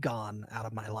it gone out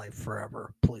of my life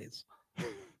forever, please.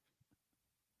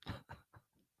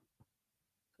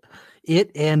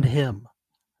 It and him.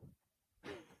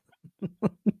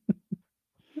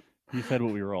 He said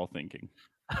what we were all thinking.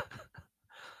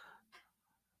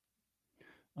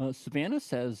 Savannah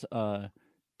says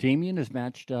Damien is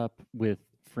matched up with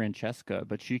Francesca,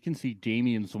 but she can see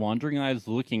Damien's wandering eyes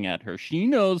looking at her. She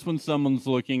knows when someone's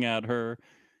looking at her.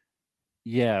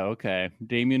 Yeah, okay.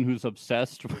 Damien, who's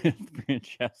obsessed with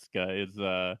Francesca, is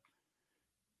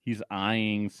he's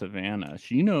eyeing Savannah.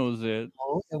 She knows it.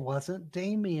 Oh, it wasn't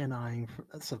Damien eyeing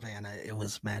Savannah. It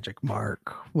was Magic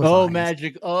Mark.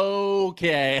 Magic.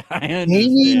 Okay, I understand.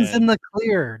 Damien's in the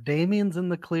clear. Damien's in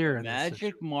the clear.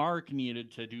 Magic Mark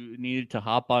needed to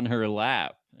hop on her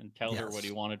lap and tell her what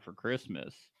he wanted for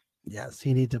Christmas. Yes,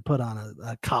 he needed to put on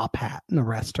a cop hat and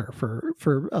arrest her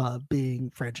for being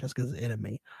Francesca's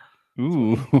enemy.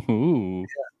 Ooh.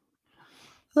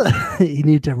 Yeah. You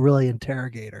need to really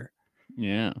interrogate her.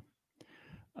 Yeah.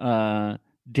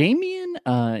 Damien,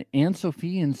 Anne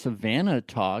Sophie, and Savannah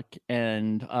talk,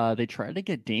 and they try to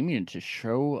get Damien to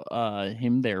show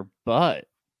him their butt.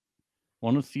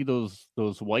 Want to see those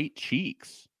white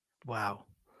cheeks. Wow.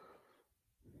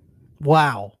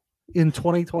 In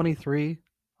 2023,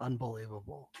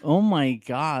 unbelievable. Oh my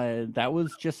god, that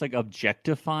was just like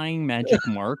objectifying Magic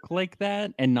Mark like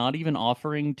that and not even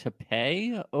offering to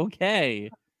pay? Okay.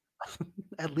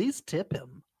 At least tip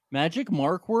him. Magic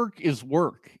Mark work is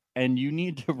work, and you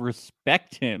need to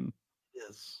respect him.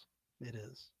 Yes, it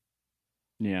is.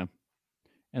 Yeah.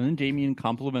 And then Damien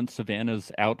compliments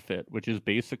Savannah's outfit, which is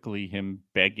basically him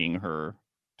begging her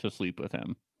to sleep with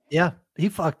him. Yeah, he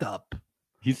fucked up.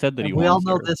 He said that And he we all wants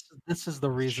know her. this is the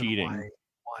reason cheating.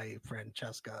 why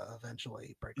Francesca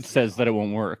eventually breaks. Says that it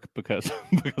won't work because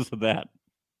of that.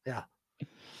 Yeah.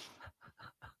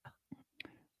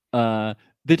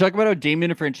 They talk about how Damien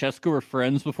and Francesca were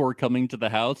friends before coming to the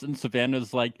house, and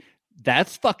Savannah's like,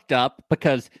 that's fucked up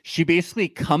because she basically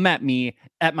come at me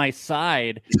at my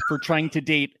side for trying to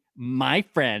date my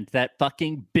friend, that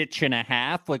fucking bitch and a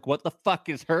half. Like, what the fuck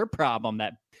is her problem?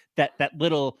 That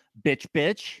little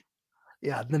bitch.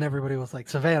 Yeah, and then everybody was like,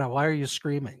 Savannah, why are you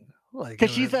screaming? Like,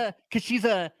 Because she's a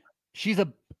bitchy she's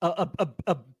a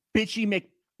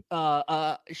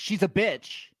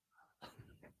bitch.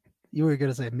 You were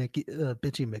gonna say Mickey,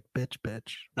 bitchy McBitch,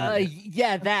 bitch. weren't you?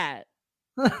 Yeah, that.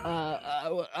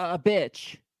 A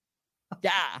bitch.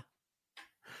 Yeah,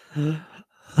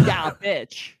 yeah,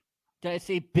 bitch. Did I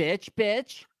say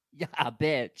bitch? Yeah,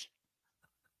 bitch.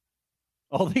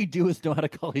 All they do is know how to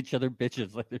call each other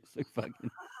bitches. Like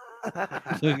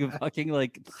they're fucking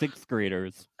like sixth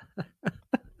graders.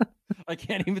 I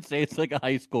can't even say it's like a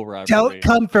high school rivalry. Don't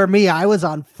come for me. I was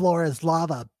on Flora's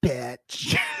lava,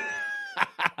 bitch.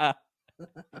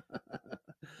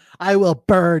 I will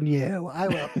burn you. I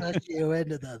will push you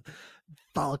into the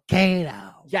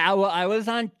volcano. Yeah, well, I was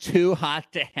on Too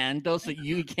Hot to Handle, so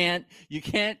you can't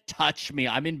touch me.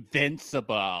 I'm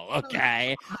invincible.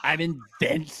 Okay, I'm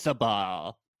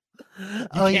invincible. You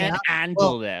can't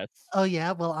handle this. Oh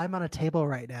yeah, well, I'm on a table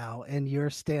right now, and you're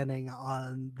standing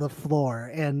on the floor,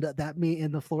 and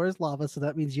and the floor is lava, so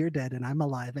that means you're dead, and I'm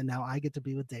alive, and now I get to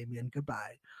be with Damien.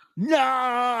 Goodbye.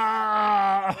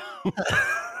 No.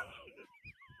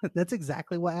 That's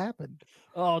exactly what happened.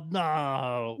 Oh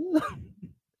no.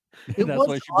 It That's was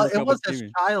why she broke up with as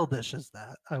Damien. childish as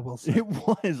that, I will say. It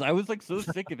was. I was like so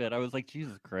sick of it. I was like,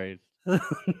 Jesus Christ.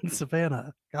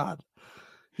 Savannah, God.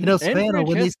 You know, Savannah,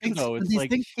 when these things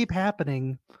keep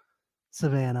happening,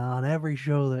 Savannah, on every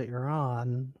show that you're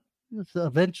on,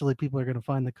 eventually people are going to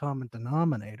find the common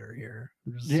denominator here.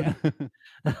 Yeah.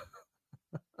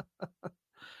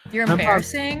 You're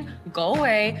embarrassing. Go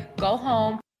away. Go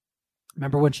home.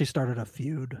 Remember when she started a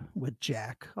feud with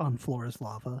Jack on Flora's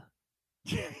Lava?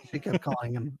 She kept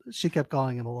calling him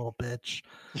a little bitch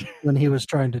when he was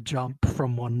trying to jump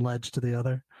from one ledge to the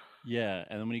other. Yeah,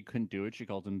 and then when he couldn't do it, she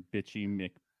called him bitchy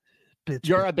Mick. Bitch.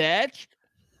 You're a bitch.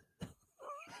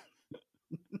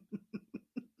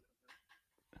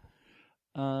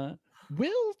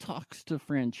 Will talks to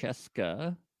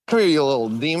Francesca. Come here, you little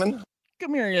demon.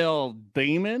 Come here, you little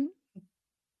demon.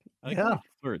 Yeah.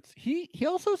 Flirts. He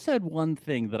also said one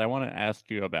thing that I want to ask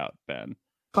you about, Ben.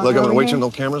 Look, I'm gonna wait till no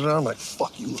cameras around. I'm like,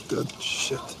 fuck, you look good.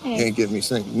 Shit. You ain't giving me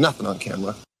saying nothing on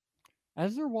camera.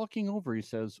 As they're walking over, he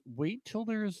says, wait till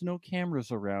there's no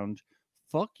cameras around.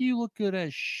 Fuck, you look good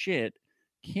as shit.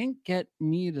 Can't get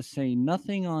me to say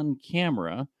nothing on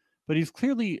camera. But he's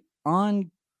clearly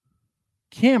on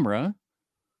camera.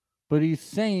 But he's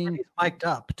saying... He's mic'd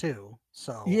up, too.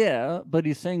 So yeah, but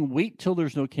he's saying, wait till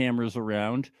there's no cameras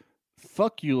around.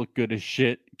 Fuck, you look good as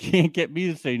shit. Can't get me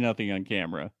to say nothing on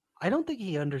camera. I don't think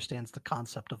he understands the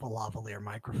concept of a lavalier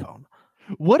microphone.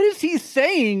 What is he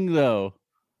saying, though?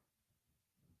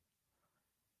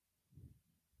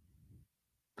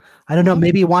 I don't know.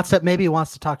 Maybe he wants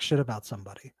to talk shit about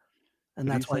somebody, and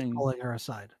But that's he's why saying- he's pulling her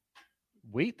aside.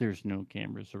 Wait, there's no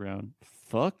cameras around.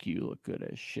 Fuck, you look good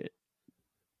as shit.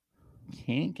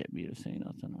 Can't get me to say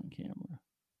nothing on camera.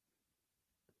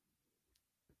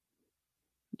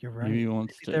 You're right. Maybe he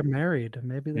wants They're to. married.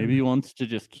 Maybe He wants to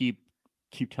just keep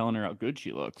telling her how good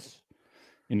she looks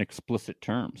in explicit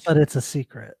terms. But it's a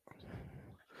secret.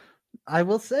 I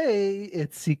will say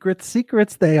it's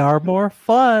secrets. They are more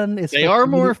fun. They are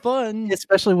more fun,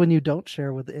 especially when you don't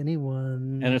share with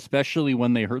anyone. and especially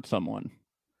when they hurt someone.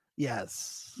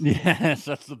 Yes. Yes,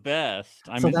 that's the best.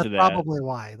 I'm so into that's that.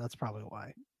 That's probably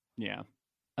why. Yeah.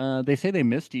 They say they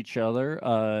missed each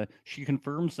other. She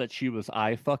confirms that she was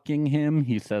eye fucking him.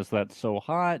 He says that's so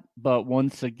hot, but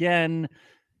once again,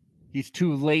 he's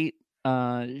too late.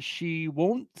 She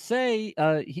won't say.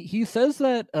 He says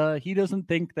that he doesn't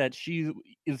think that she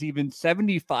is even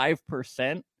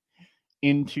 75%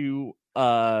 into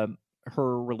her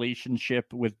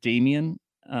relationship with Damien.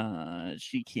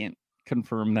 She can't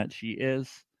confirm that she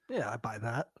is. Yeah, I buy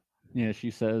that. Yeah,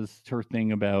 she says her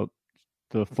thing about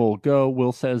the full go.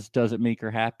 Will says, does it make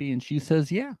her happy? And she says,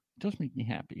 yeah, it does make me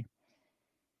happy.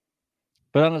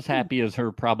 But not as happy as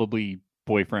her probably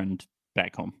boyfriend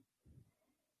back home.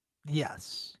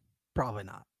 Yes, probably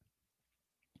not.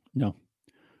 No.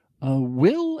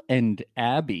 Will and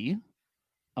Abby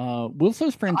Will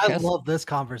says I Francesca. love this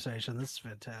conversation. This is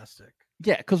fantastic.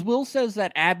 Yeah, because Will says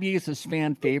that Abby is his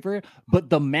fan favorite, but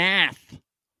the math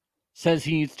says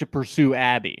he needs to pursue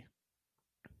Abby.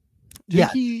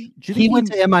 He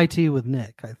went to MIT with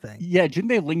Nick, I think. Yeah, didn't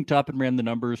they linked up and ran the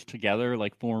numbers together,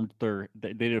 like formed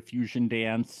they did a fusion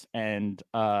dance and did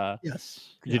a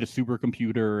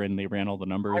supercomputer and they ran all the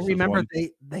numbers. I remember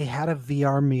they had a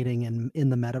VR meeting in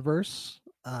the metaverse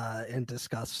and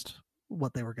discussed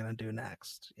what they were going to do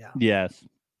next. Yeah. Yes.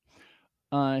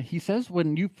 He says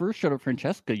when you first showed up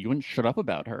Francesca, you wouldn't shut up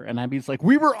about her. And Abby's like,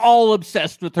 we were all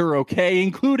obsessed with her, okay?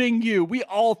 Including you. We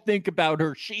all think about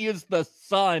her. She is the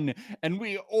sun, and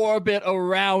we orbit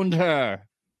around her.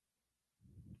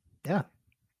 Yeah.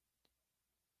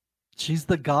 She's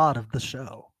the god of the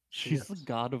show. She's the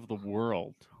god of the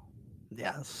world.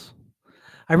 Yes.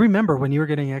 I remember when you were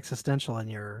getting existential in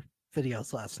your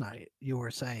videos last night, you were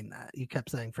saying that. You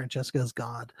kept saying Francesca's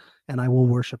God and I will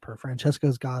worship her.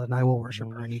 Francesca's God and I will worship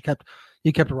her. And you kept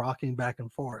rocking back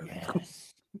and forth.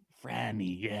 Yes.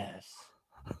 Franny, yes.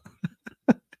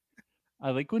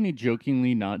 I like when he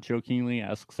jokingly, not jokingly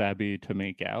asks Abby to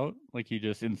make out. Like he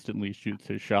just instantly shoots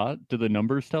his shot. Do the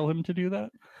numbers tell him to do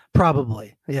that?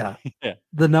 Probably. Yeah. Yeah.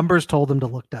 The numbers told him to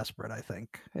look desperate, I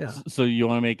think. Yeah. So you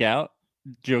want to make out?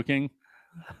 Joking?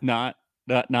 Not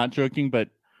joking, but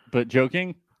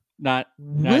joking, not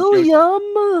William.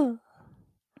 Joking.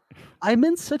 I'm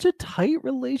in such a tight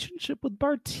relationship with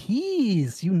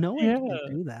Bartiz. You know I can't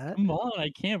do that. Come on, I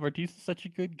can't. Bartiz is such a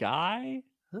good guy.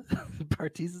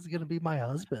 Bartiz is gonna be my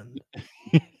husband.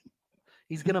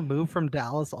 He's gonna move from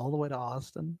Dallas all the way to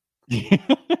Austin.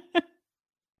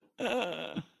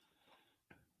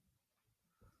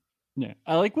 Yeah,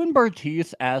 I like when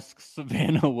Bartiz asks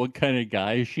Savannah what kind of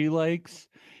guy she likes.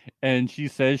 And she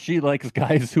says she likes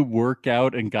guys who work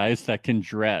out and guys that can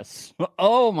dress.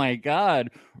 Oh my God.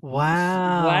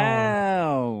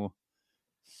 Wow.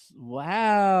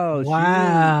 Wow.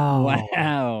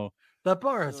 That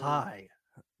bar is high.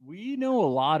 We know a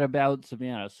lot about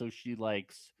Savannah. So she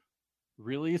likes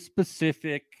really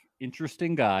specific,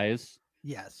 interesting guys.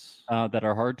 Yes. That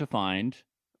are hard to find.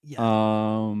 Yes.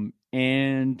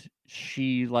 And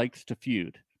she likes to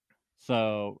feud.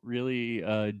 So really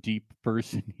a deep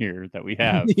person here that we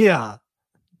have. Yeah.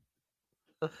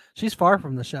 She's far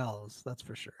from the shallows, that's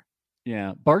for sure.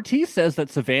 Yeah. Bartiz says that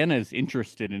Savannah is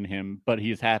interested in him, but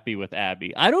he's happy with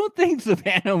Abby. I don't think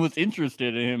Savannah was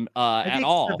interested in him at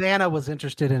all. Savannah was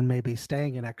interested in maybe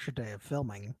staying an extra day of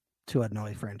filming to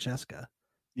annoy Francesca.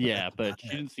 Yeah, but she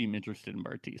didn't seem interested in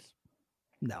Bartiz.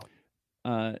 No.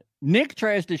 Nick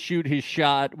tries to shoot his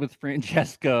shot with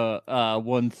Francesca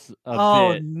once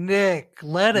a bit. Nick,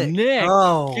 let it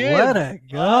go. Let it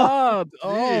go.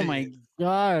 Oh my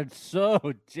God,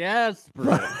 so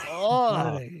desperate.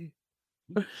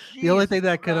 The only thing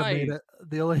that could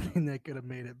have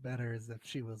made it better is if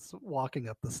she was walking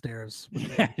up the stairs.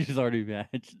 Yeah, she's already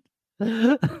matched.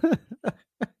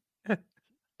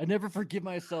 I never forgive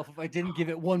myself if I didn't give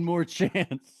it one more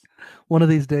chance. One of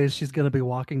these days, she's going to be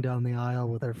walking down the aisle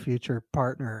with her future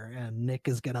partner, and Nick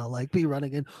is going to be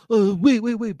running in. Oh, wait!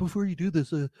 Before you do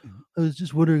this, I was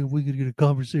just wondering if we could get a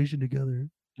conversation together.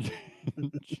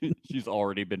 She's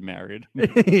already been married.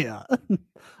 Yeah.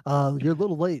 You're a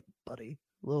little late, buddy.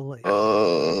 A little late.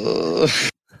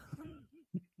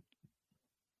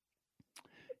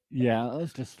 Yeah, that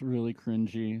was just really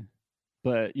cringy.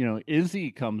 But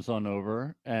Izzy comes on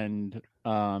over and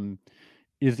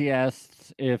Izzy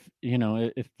asks if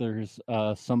there's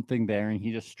something there, and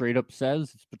he just straight up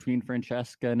says it's between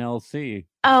Francesca and LC.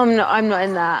 No, I'm not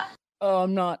in that. Oh,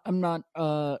 I'm not.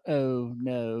 Oh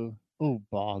no. Oh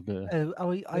bother.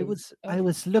 I was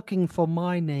looking for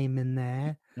my name in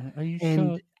there. Are you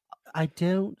and sure? I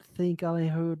don't think I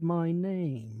heard my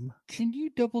name. Can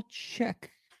you double check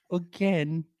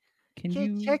again? Can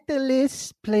you check the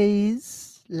list,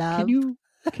 please, love?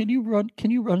 Can you run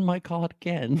my card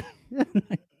again?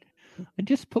 I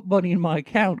just put money in my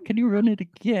account. Can you run it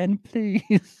again,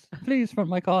 please? Please run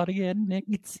my card again, Nick.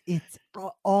 It's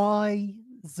IZZY.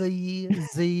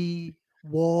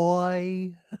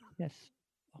 Yes.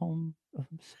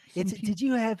 Did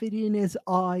you have it in as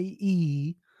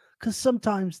IE? Because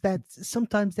sometimes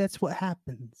that's what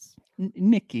happens.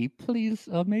 Nikki, please,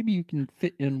 maybe you can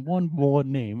fit in one more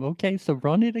name. Okay, so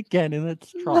run it again and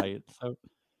let's try it. So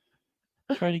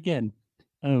try it again.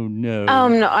 Oh no.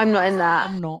 No, I'm not in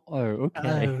that. I'm not. Oh,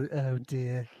 okay. Oh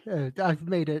dear. Oh, I've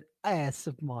made an ass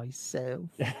of myself.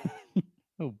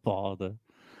 Oh bother.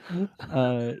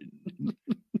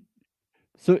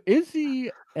 So Izzy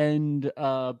and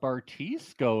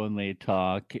Bartiz go and they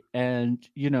talk, and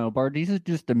Bartiz is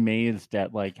just amazed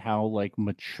at like how like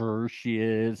mature she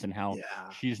is and how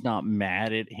she's not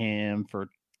mad at him for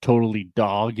totally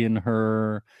dogging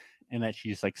her, and that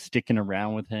she's like sticking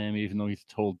around with him even though he's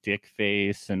told dick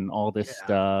face and all this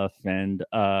stuff. And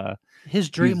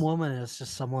his dream woman is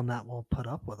just someone that will put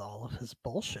up with all of his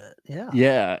bullshit.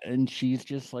 Yeah, and she's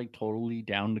just like totally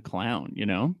down to clown,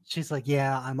 She's like,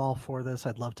 yeah, I'm all for this.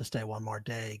 I'd love to stay one more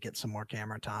day, get some more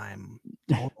camera time.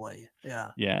 Totally. Yeah.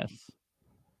 Yes.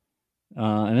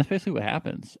 And that's basically what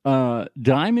happens.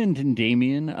 Diamond and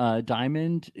Damien.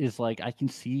 Diamond is like, I can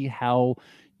see how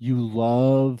you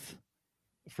love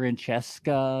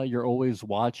Francesca. You're always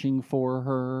watching for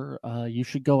her. You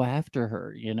should go after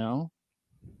her,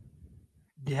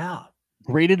 Yeah.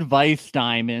 Great advice,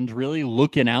 Diamond. Really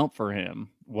looking out for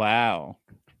him. Wow.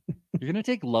 You're going to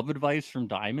take love advice from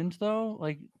Diamond, though?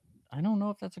 Like, I don't know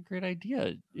if that's a great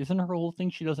idea. Isn't her whole thing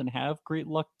she doesn't have great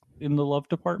luck in the love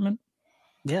department?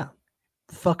 Yeah.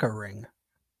 Fuck a ring.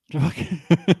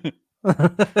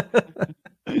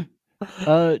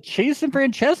 Chase and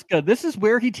Francesca, this is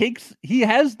where he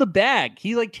has the bag.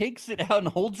 He like takes it out and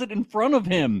holds it in front of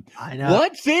him. I know.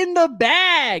 What's in the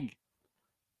bag?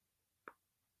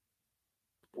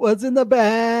 What's in the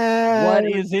bag?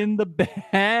 What is in the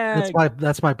bag?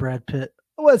 That's my Brad Pitt.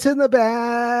 What's in the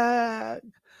bag?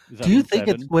 Do you think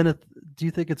it's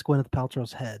Gwyneth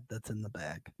Paltrow's head that's in the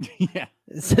bag? Yeah.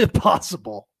 Is it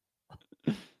possible?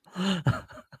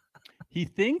 He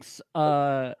thinks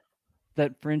that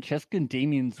Francesca and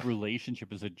Damien's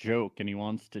relationship is a joke and he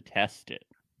wants to test it.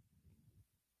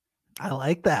 I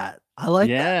like that.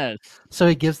 That. So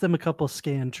he gives them a couple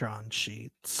Scantron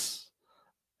sheets.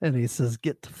 And he says,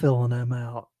 get to filling them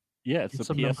out. Yeah, it's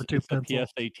a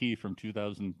PSAT from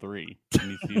 2003.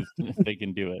 And he sees if they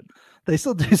can do it. They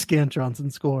still do Scantrons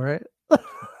in school, right?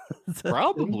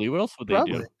 Probably. What else would they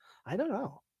do? I don't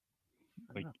know.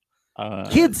 Like,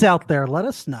 kids out there, let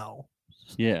us know.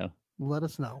 Yeah. Let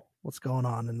us know what's going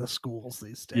on in the schools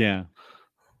these days. Yeah.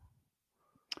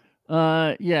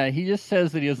 He just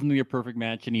says that he doesn't think a perfect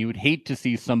match and he would hate to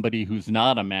see somebody who's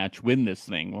not a match win this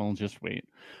thing. Well, just wait.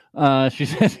 She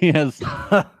says she has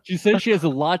a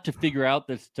lot to figure out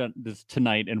this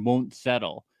tonight and won't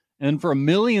settle. And for a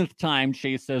millionth time,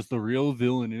 Shay says the real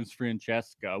villain is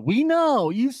Francesca. We know.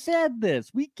 You said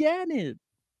this. We get it.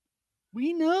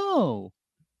 We know.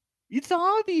 It's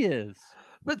obvious.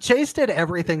 But Chase did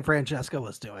everything Francesca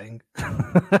was doing.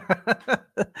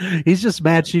 He's just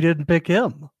mad she didn't pick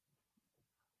him.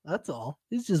 That's all.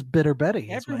 He's just bitter Betty.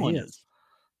 Everyone is.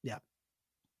 Yeah.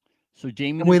 So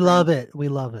Jamie, we love it. We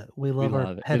love it. We love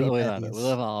our petty we love it. We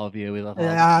love all of you. We love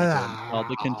all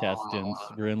the contestants.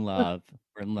 We're in love.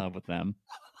 We're in love with them.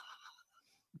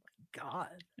 God.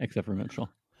 Except for Mitchell.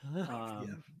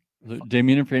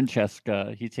 Damien and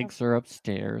Francesca. He takes her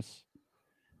upstairs,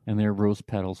 and there are rose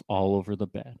petals all over the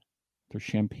bed. There's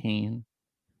champagne.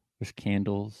 There's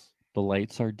candles. The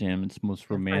lights are dim. It's the most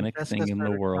romantic thing in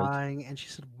the world. Crying, and she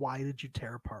said, "Why did you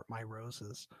tear apart my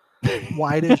roses?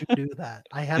 Why did you do that?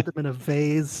 I had them in a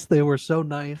vase. They were so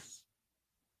nice."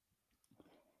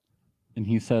 And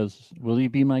he says, "Will you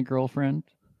be my girlfriend?"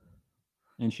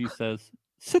 And she says,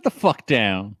 "Sit the fuck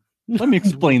down. Let me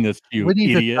explain this to you, we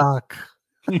need idiot. To talk.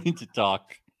 We need to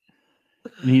talk."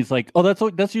 And he's like, "Oh,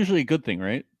 that's usually a good thing,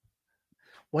 right?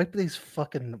 Wipe this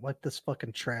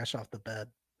fucking trash off the bed.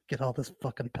 Get all this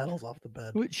fucking petals off the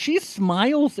bed." She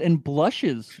smiles and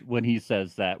blushes when he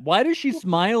says that. Why does she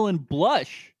smile and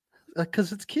blush?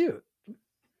 Because it's cute.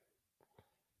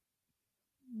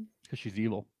 Because she's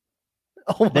evil.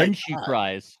 Oh my then she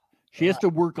cries. She has to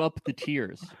work up the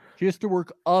tears. She has to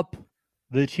work up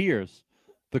the tears.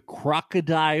 The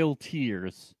crocodile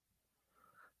tears.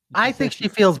 I think she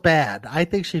feels bad. I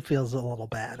think she feels a little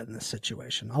bad in this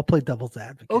situation. I'll play devil's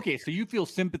advocate. Okay, so you feel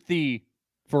sympathy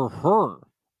for her,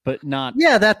 but not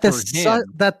that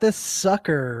this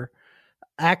sucker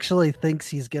actually thinks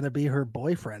he's going to be her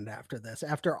boyfriend after this,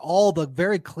 after all the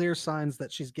very clear signs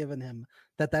that she's given him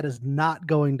that is not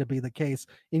going to be the case,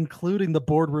 including the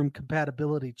boardroom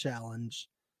compatibility challenge.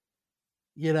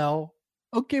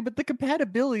 Okay, but the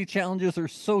compatibility challenges are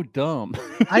so dumb.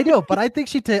 I know, but I think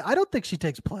I don't think she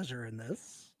takes pleasure in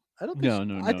this. I don't think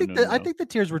I think the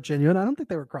tears were genuine. I don't think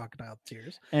they were crocodile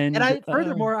tears. And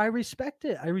furthermore, I respect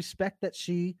it. I respect that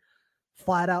she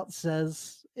flat out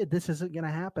says this isn't going to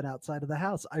happen outside of the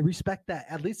house. I respect that.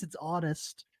 At least it's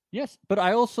honest. Yes, but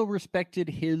I also respected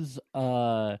his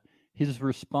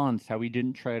response, how he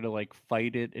didn't try to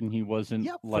fight it, and he wasn't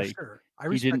sure.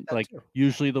 He didn't too.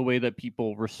 Usually the way that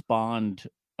people respond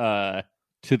to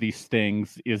these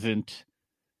things isn't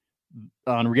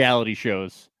on reality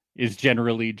shows is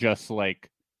generally just like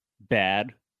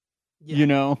bad, you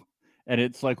know, and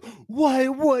it's like,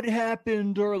 what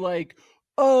happened, or like,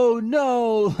 oh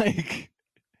no, like,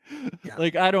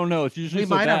 like I don't know. It's usually we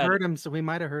so might bad. have heard him. So we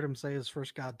might have heard him say his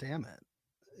first "God damn it."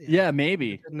 Yeah,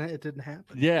 maybe it didn't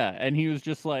happen. Yeah, and he was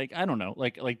just like, I don't know,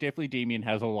 like definitely Damien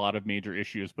has a lot of major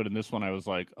issues, but in this one I was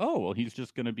like, oh well, he's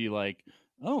just gonna be like,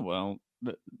 oh well,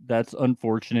 that's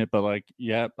unfortunate, but like,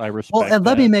 yeah, I respect. Well, and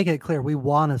let that. me make it clear: we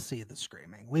want to see the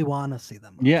screaming. We want to see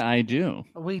them. Yeah, I do.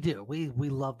 We do. We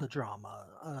love the drama.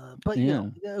 But Yeah.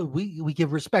 you know, we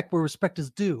give respect where respect is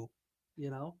due.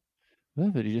 You know. Yeah,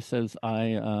 but he just says,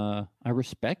 I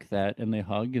respect that, and they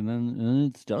hug, and then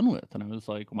it's done with. And I was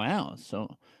like, wow,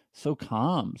 so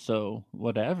calm, so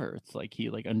whatever. It's like he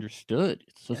like understood.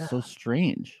 It's just so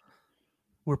strange.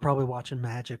 We're probably watching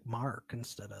Magic Mark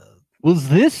instead of. Was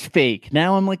this fake?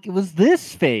 Now I'm like, was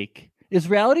this fake? Is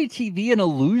reality TV an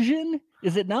illusion?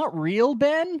 Is it not real,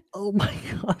 Ben? Oh my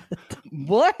god!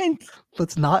 What?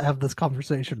 Let's not have this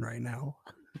conversation right now.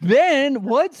 Ben,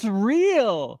 what's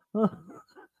real?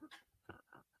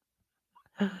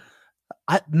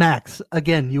 Max,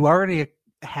 again, you already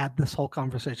had this whole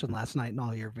conversation last night in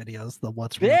all your videos. The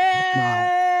what's real?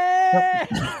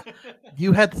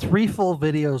 You had 3 full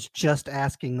videos just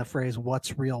asking the phrase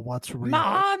 "What's real? What's real?"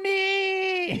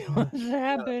 Mommy, what's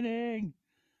happening?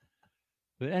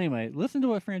 But anyway, listen to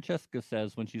what Francesca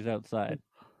says when she's outside.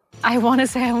 I want to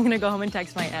say I'm going to go home and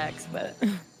text my ex, but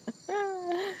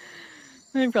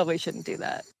I probably shouldn't do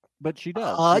that. But she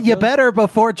does. You better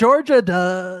before Georgia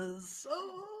does.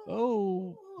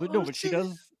 Oh, but no, but she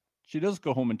does. She does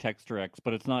go home and text her ex,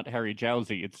 but it's not Harry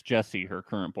Jowsey. It's Jesse, her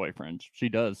current boyfriend. She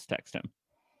does text him.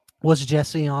 Was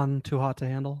Jesse on Too Hot to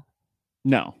Handle?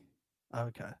 No.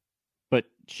 Okay. But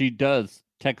she does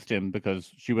text him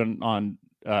because she went on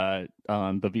the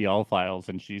VL files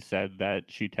and she said that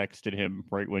she texted him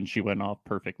right when she went off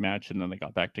Perfect Match and then they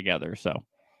got back together. So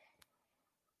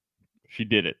she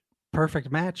did it.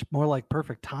 Perfect match, more like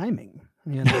perfect timing.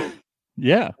 You know?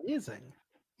 Yeah. Amazing.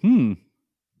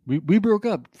 We broke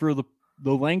up for the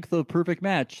length of Perfect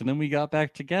Match and then we got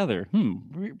back together.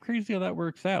 Crazy how that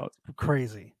works out.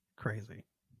 Crazy.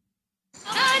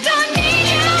 I don't need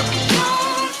you.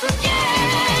 Don't forget,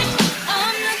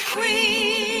 I'm the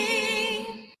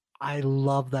queen. I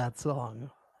love that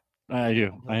song. I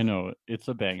do. I know it. It's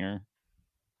a banger.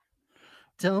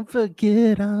 Don't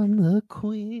forget I'm the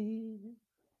queen.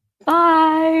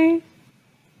 Bye.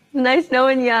 Nice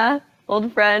knowing ya,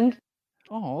 old friend.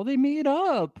 Oh, they made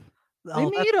up. They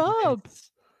made that's up.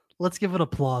 nice. Let's give an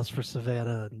applause for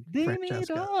Savannah and They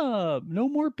Francesca. made up. No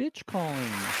more bitch calling.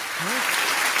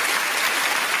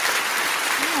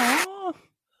 Aw,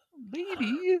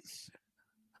 ladies.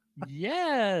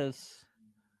 Yes.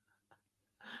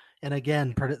 And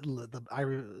again,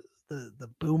 the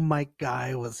boom mic guy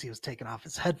he was taking off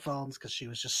his headphones because she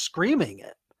was just screaming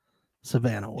it.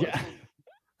 Savannah was. Yeah.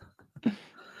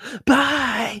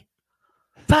 Bye.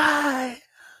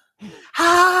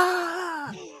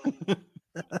 Ah!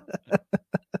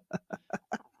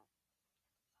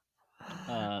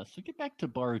 So get back to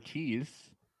Bartiz.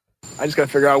 I just got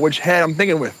to figure out which head I'm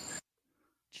thinking with.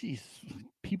 Jeez,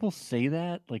 people say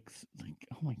that like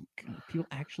oh my god, people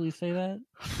actually say that.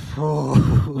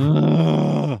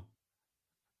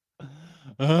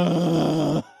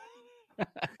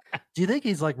 Do you think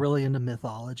he's like really into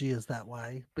mythology? Is that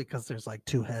why? Because there's like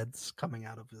 2 heads coming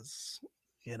out of his,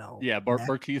 you know. Yeah, neck?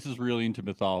 Bartiz is really into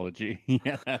mythology.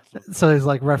 Yeah, that's what... So he's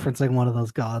like referencing one of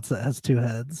those gods that has 2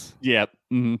 heads. Yep.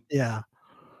 Mm-hmm. Yeah.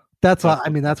 That's what I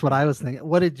mean. That's what I was thinking.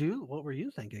 What were you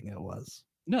thinking it was?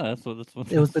 No, that's what it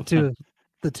was. The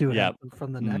two Yep. heads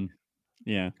from the neck.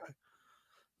 Yeah.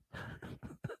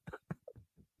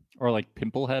 Or like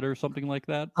pimple head or something like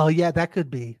that. Oh yeah, that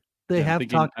could be. They have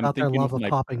talked about their love of my,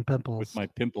 popping pimples. With my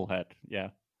pimple head. Yeah.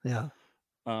 Yeah.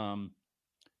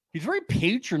 He's very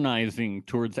patronizing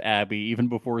towards Abby even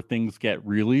before things get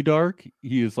really dark.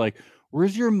 He is like,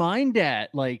 "Where's your mind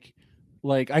at? Like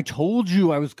I told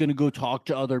you I was going to go talk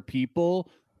to other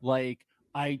people. Like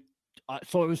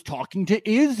so I was talking to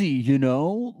Izzy, you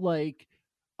know, like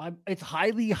it's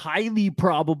highly, highly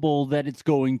probable that it's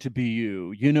going to be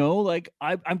you, you know, like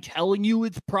I'm telling you,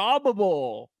 it's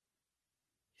probable."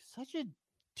 He's such a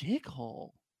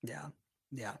dickhole. Yeah.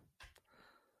 Yeah.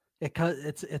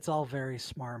 It's all very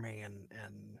smarmy and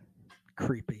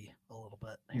creepy a little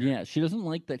bit. Here. Yeah, she doesn't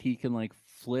like that he can like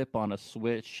flip on a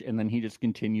switch and then he just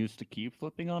continues to keep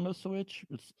flipping on a switch.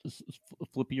 It's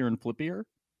flippier and flippier.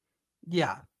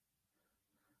 Yeah.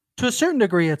 To a certain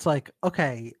degree, it's like,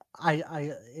 okay,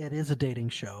 it is a dating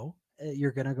show.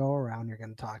 You're gonna go around, you're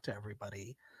gonna talk to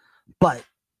everybody, but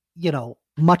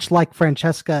much like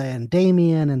Francesca and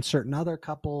Damien and certain other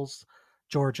couples,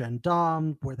 Georgia and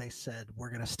Dom, where they said, we're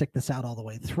going to stick this out all the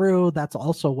way through. That's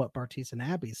also what Bartise and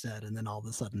Abby said. And then all of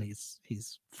a sudden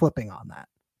he's flipping on that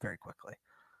very quickly.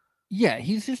 Yeah,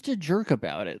 he's just a jerk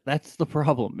about it. That's the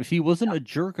problem. If he wasn't a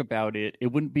jerk about it, it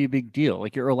wouldn't be a big deal.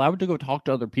 Like, you're allowed to go talk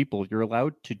to other people. You're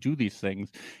allowed to do these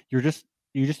things. You just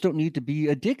don't need to be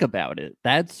a dick about it.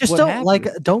 That's Just what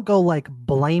don't go like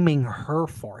blaming her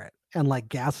for it and like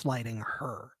gaslighting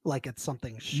her like it's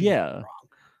something she did wrong.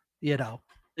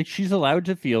 Like, she's allowed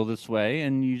to feel this way,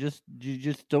 and you just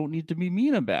don't need to be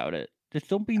mean about it. Just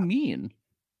don't be mean.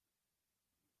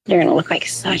 You're gonna look like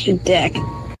such a dick.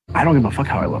 I don't give a fuck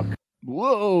how I look.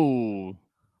 Whoa.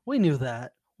 We knew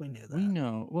that. We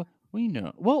know. We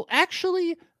know. Well,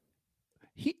 actually,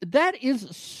 that is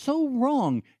so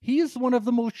wrong. He is one of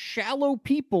the most shallow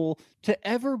people to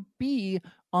ever be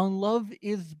on Love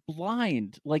is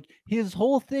Blind. Like, his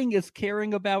whole thing is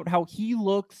caring about how he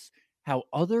looks, how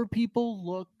other people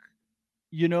look,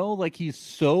 like, he's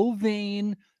so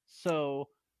vain. So,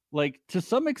 like, to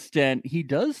some extent, he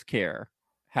does care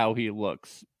how he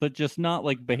looks, but just not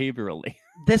like behaviorally.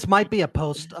 This might be a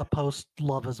post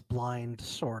Love is Blind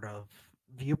sort of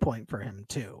viewpoint for him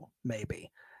too.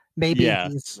 Maybe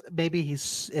it's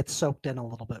soaked in a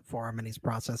little bit for him, and he's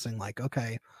processing like,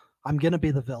 okay, I'm gonna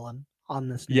be the villain on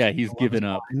this. Yeah, he's given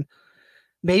up. Blind.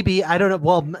 Maybe, I don't know.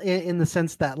 Well, in the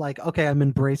sense that like, okay, I'm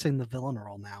embracing the villain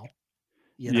role now.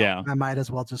 Yeah, I might as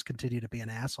well just continue to be an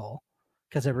asshole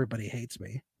because everybody hates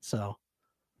me. So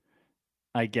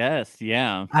I guess,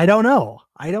 yeah. I don't know.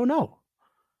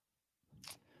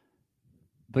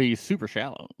 But he's super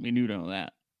shallow. We do know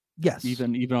that. Yes.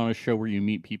 Even on a show where you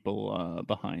meet people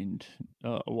behind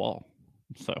a wall.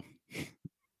 So.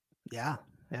 Yeah.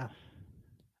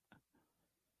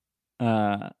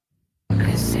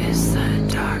 This is the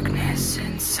darkness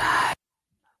inside.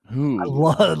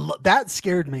 Ooh. That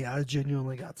scared me. I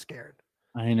genuinely got scared.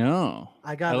 I know.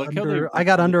 I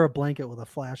got under a blanket with a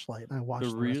flashlight, and I watched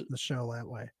the rest of the show that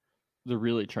way. They're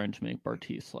really trying to make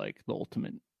Bartise like the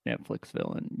ultimate Netflix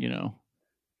villain,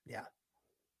 Yeah.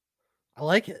 I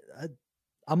like it.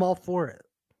 I'm all for it.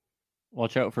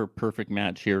 Watch out for Perfect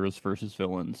Match Heroes versus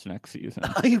Villains next season.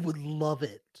 I would love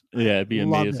it. Yeah, it'd be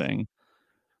amazing.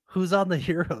 Who's on the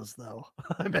heroes though?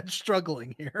 I've been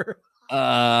struggling here.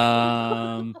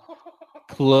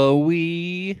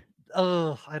 Chloe.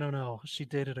 Oh, I don't know. She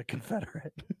dated a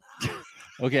Confederate.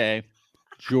 Okay.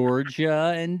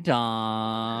 Georgia and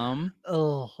Dom.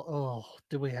 Oh,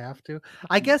 do we have to?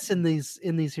 I guess in these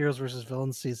Heroes versus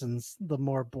Villains seasons, the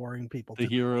more boring people. The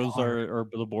heroes are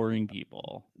the boring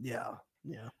people. Yeah.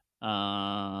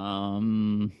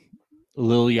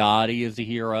 Lil Yachty is a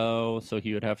hero, so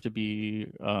he would have to be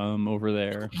over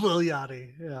there. Lil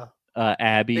Yachty, yeah.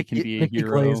 Abby can be a Nikki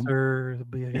hero. Glaser would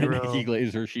be a hero. Nikki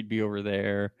Glaser, she'd be over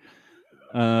there.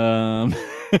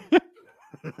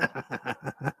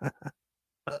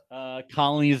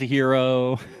 Colony is a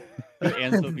hero.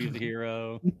 And Sophie's a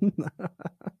hero.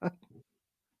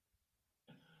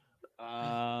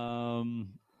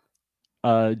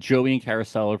 Joey and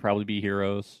Carousel would probably be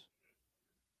heroes.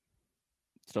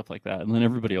 Stuff like that. And then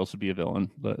everybody else would be a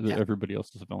villain. Everybody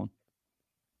else is a villain.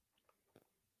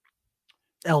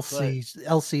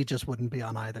 LC just wouldn't be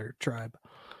on either tribe.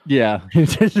 Yeah.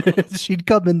 She'd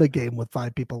come in the game with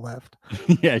 5 people left.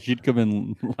 Yeah, she'd come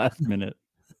in last minute.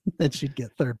 And she'd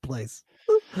get 3rd place.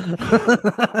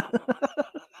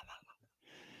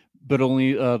 But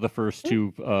only the first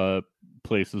 2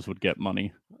 places would get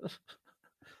money.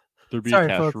 There'd be Sorry,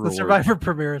 cash folks. reward. The Survivor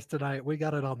premiere is tonight. We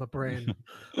got it on the brain.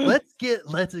 Let's get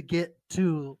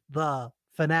to the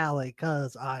finale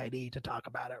because I need to talk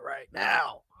about it right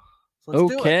now. So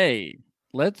let's do it. Okay,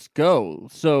 let's go.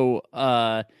 So,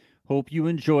 hope you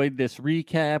enjoyed this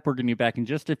recap. We're going to be back in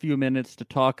just a few minutes to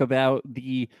talk about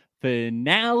the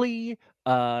finale.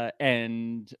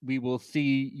 And we will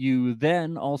see you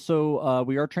then. Also,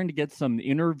 we are trying to get some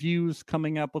interviews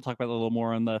coming up. We'll talk about it a little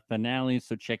more on the finale,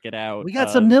 so check it out. We got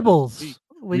some nibbles.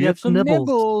 We got some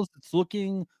nibbles. It's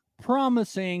looking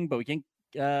promising, but we can't.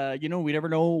 We never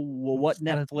know what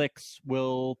Netflix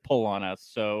will pull on us.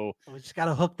 So we just got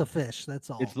to hook the fish. That's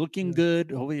all. It's looking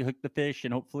good. Hopefully, hook the fish,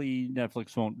 and hopefully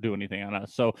Netflix won't do anything on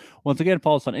us. So once again,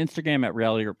 follow us on Instagram at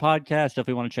Reality Alert Podcast.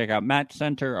 Definitely want to check out Match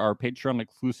Center, our Patreon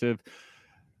exclusive,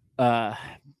 podcast.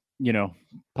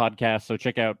 So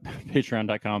check out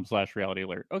patreon.com/Reality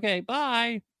Alert. Okay,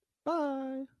 bye.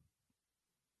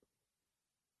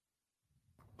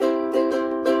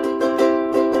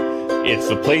 It's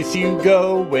the place you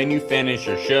go when you finish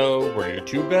your show. We're your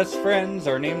two best friends.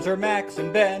 Our names are Max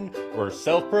and Ben. We're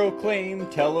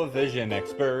self-proclaimed television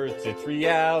experts. It's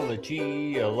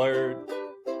Reality Alert.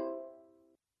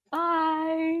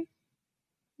 Hi.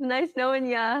 Nice knowing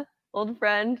ya, old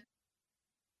friend.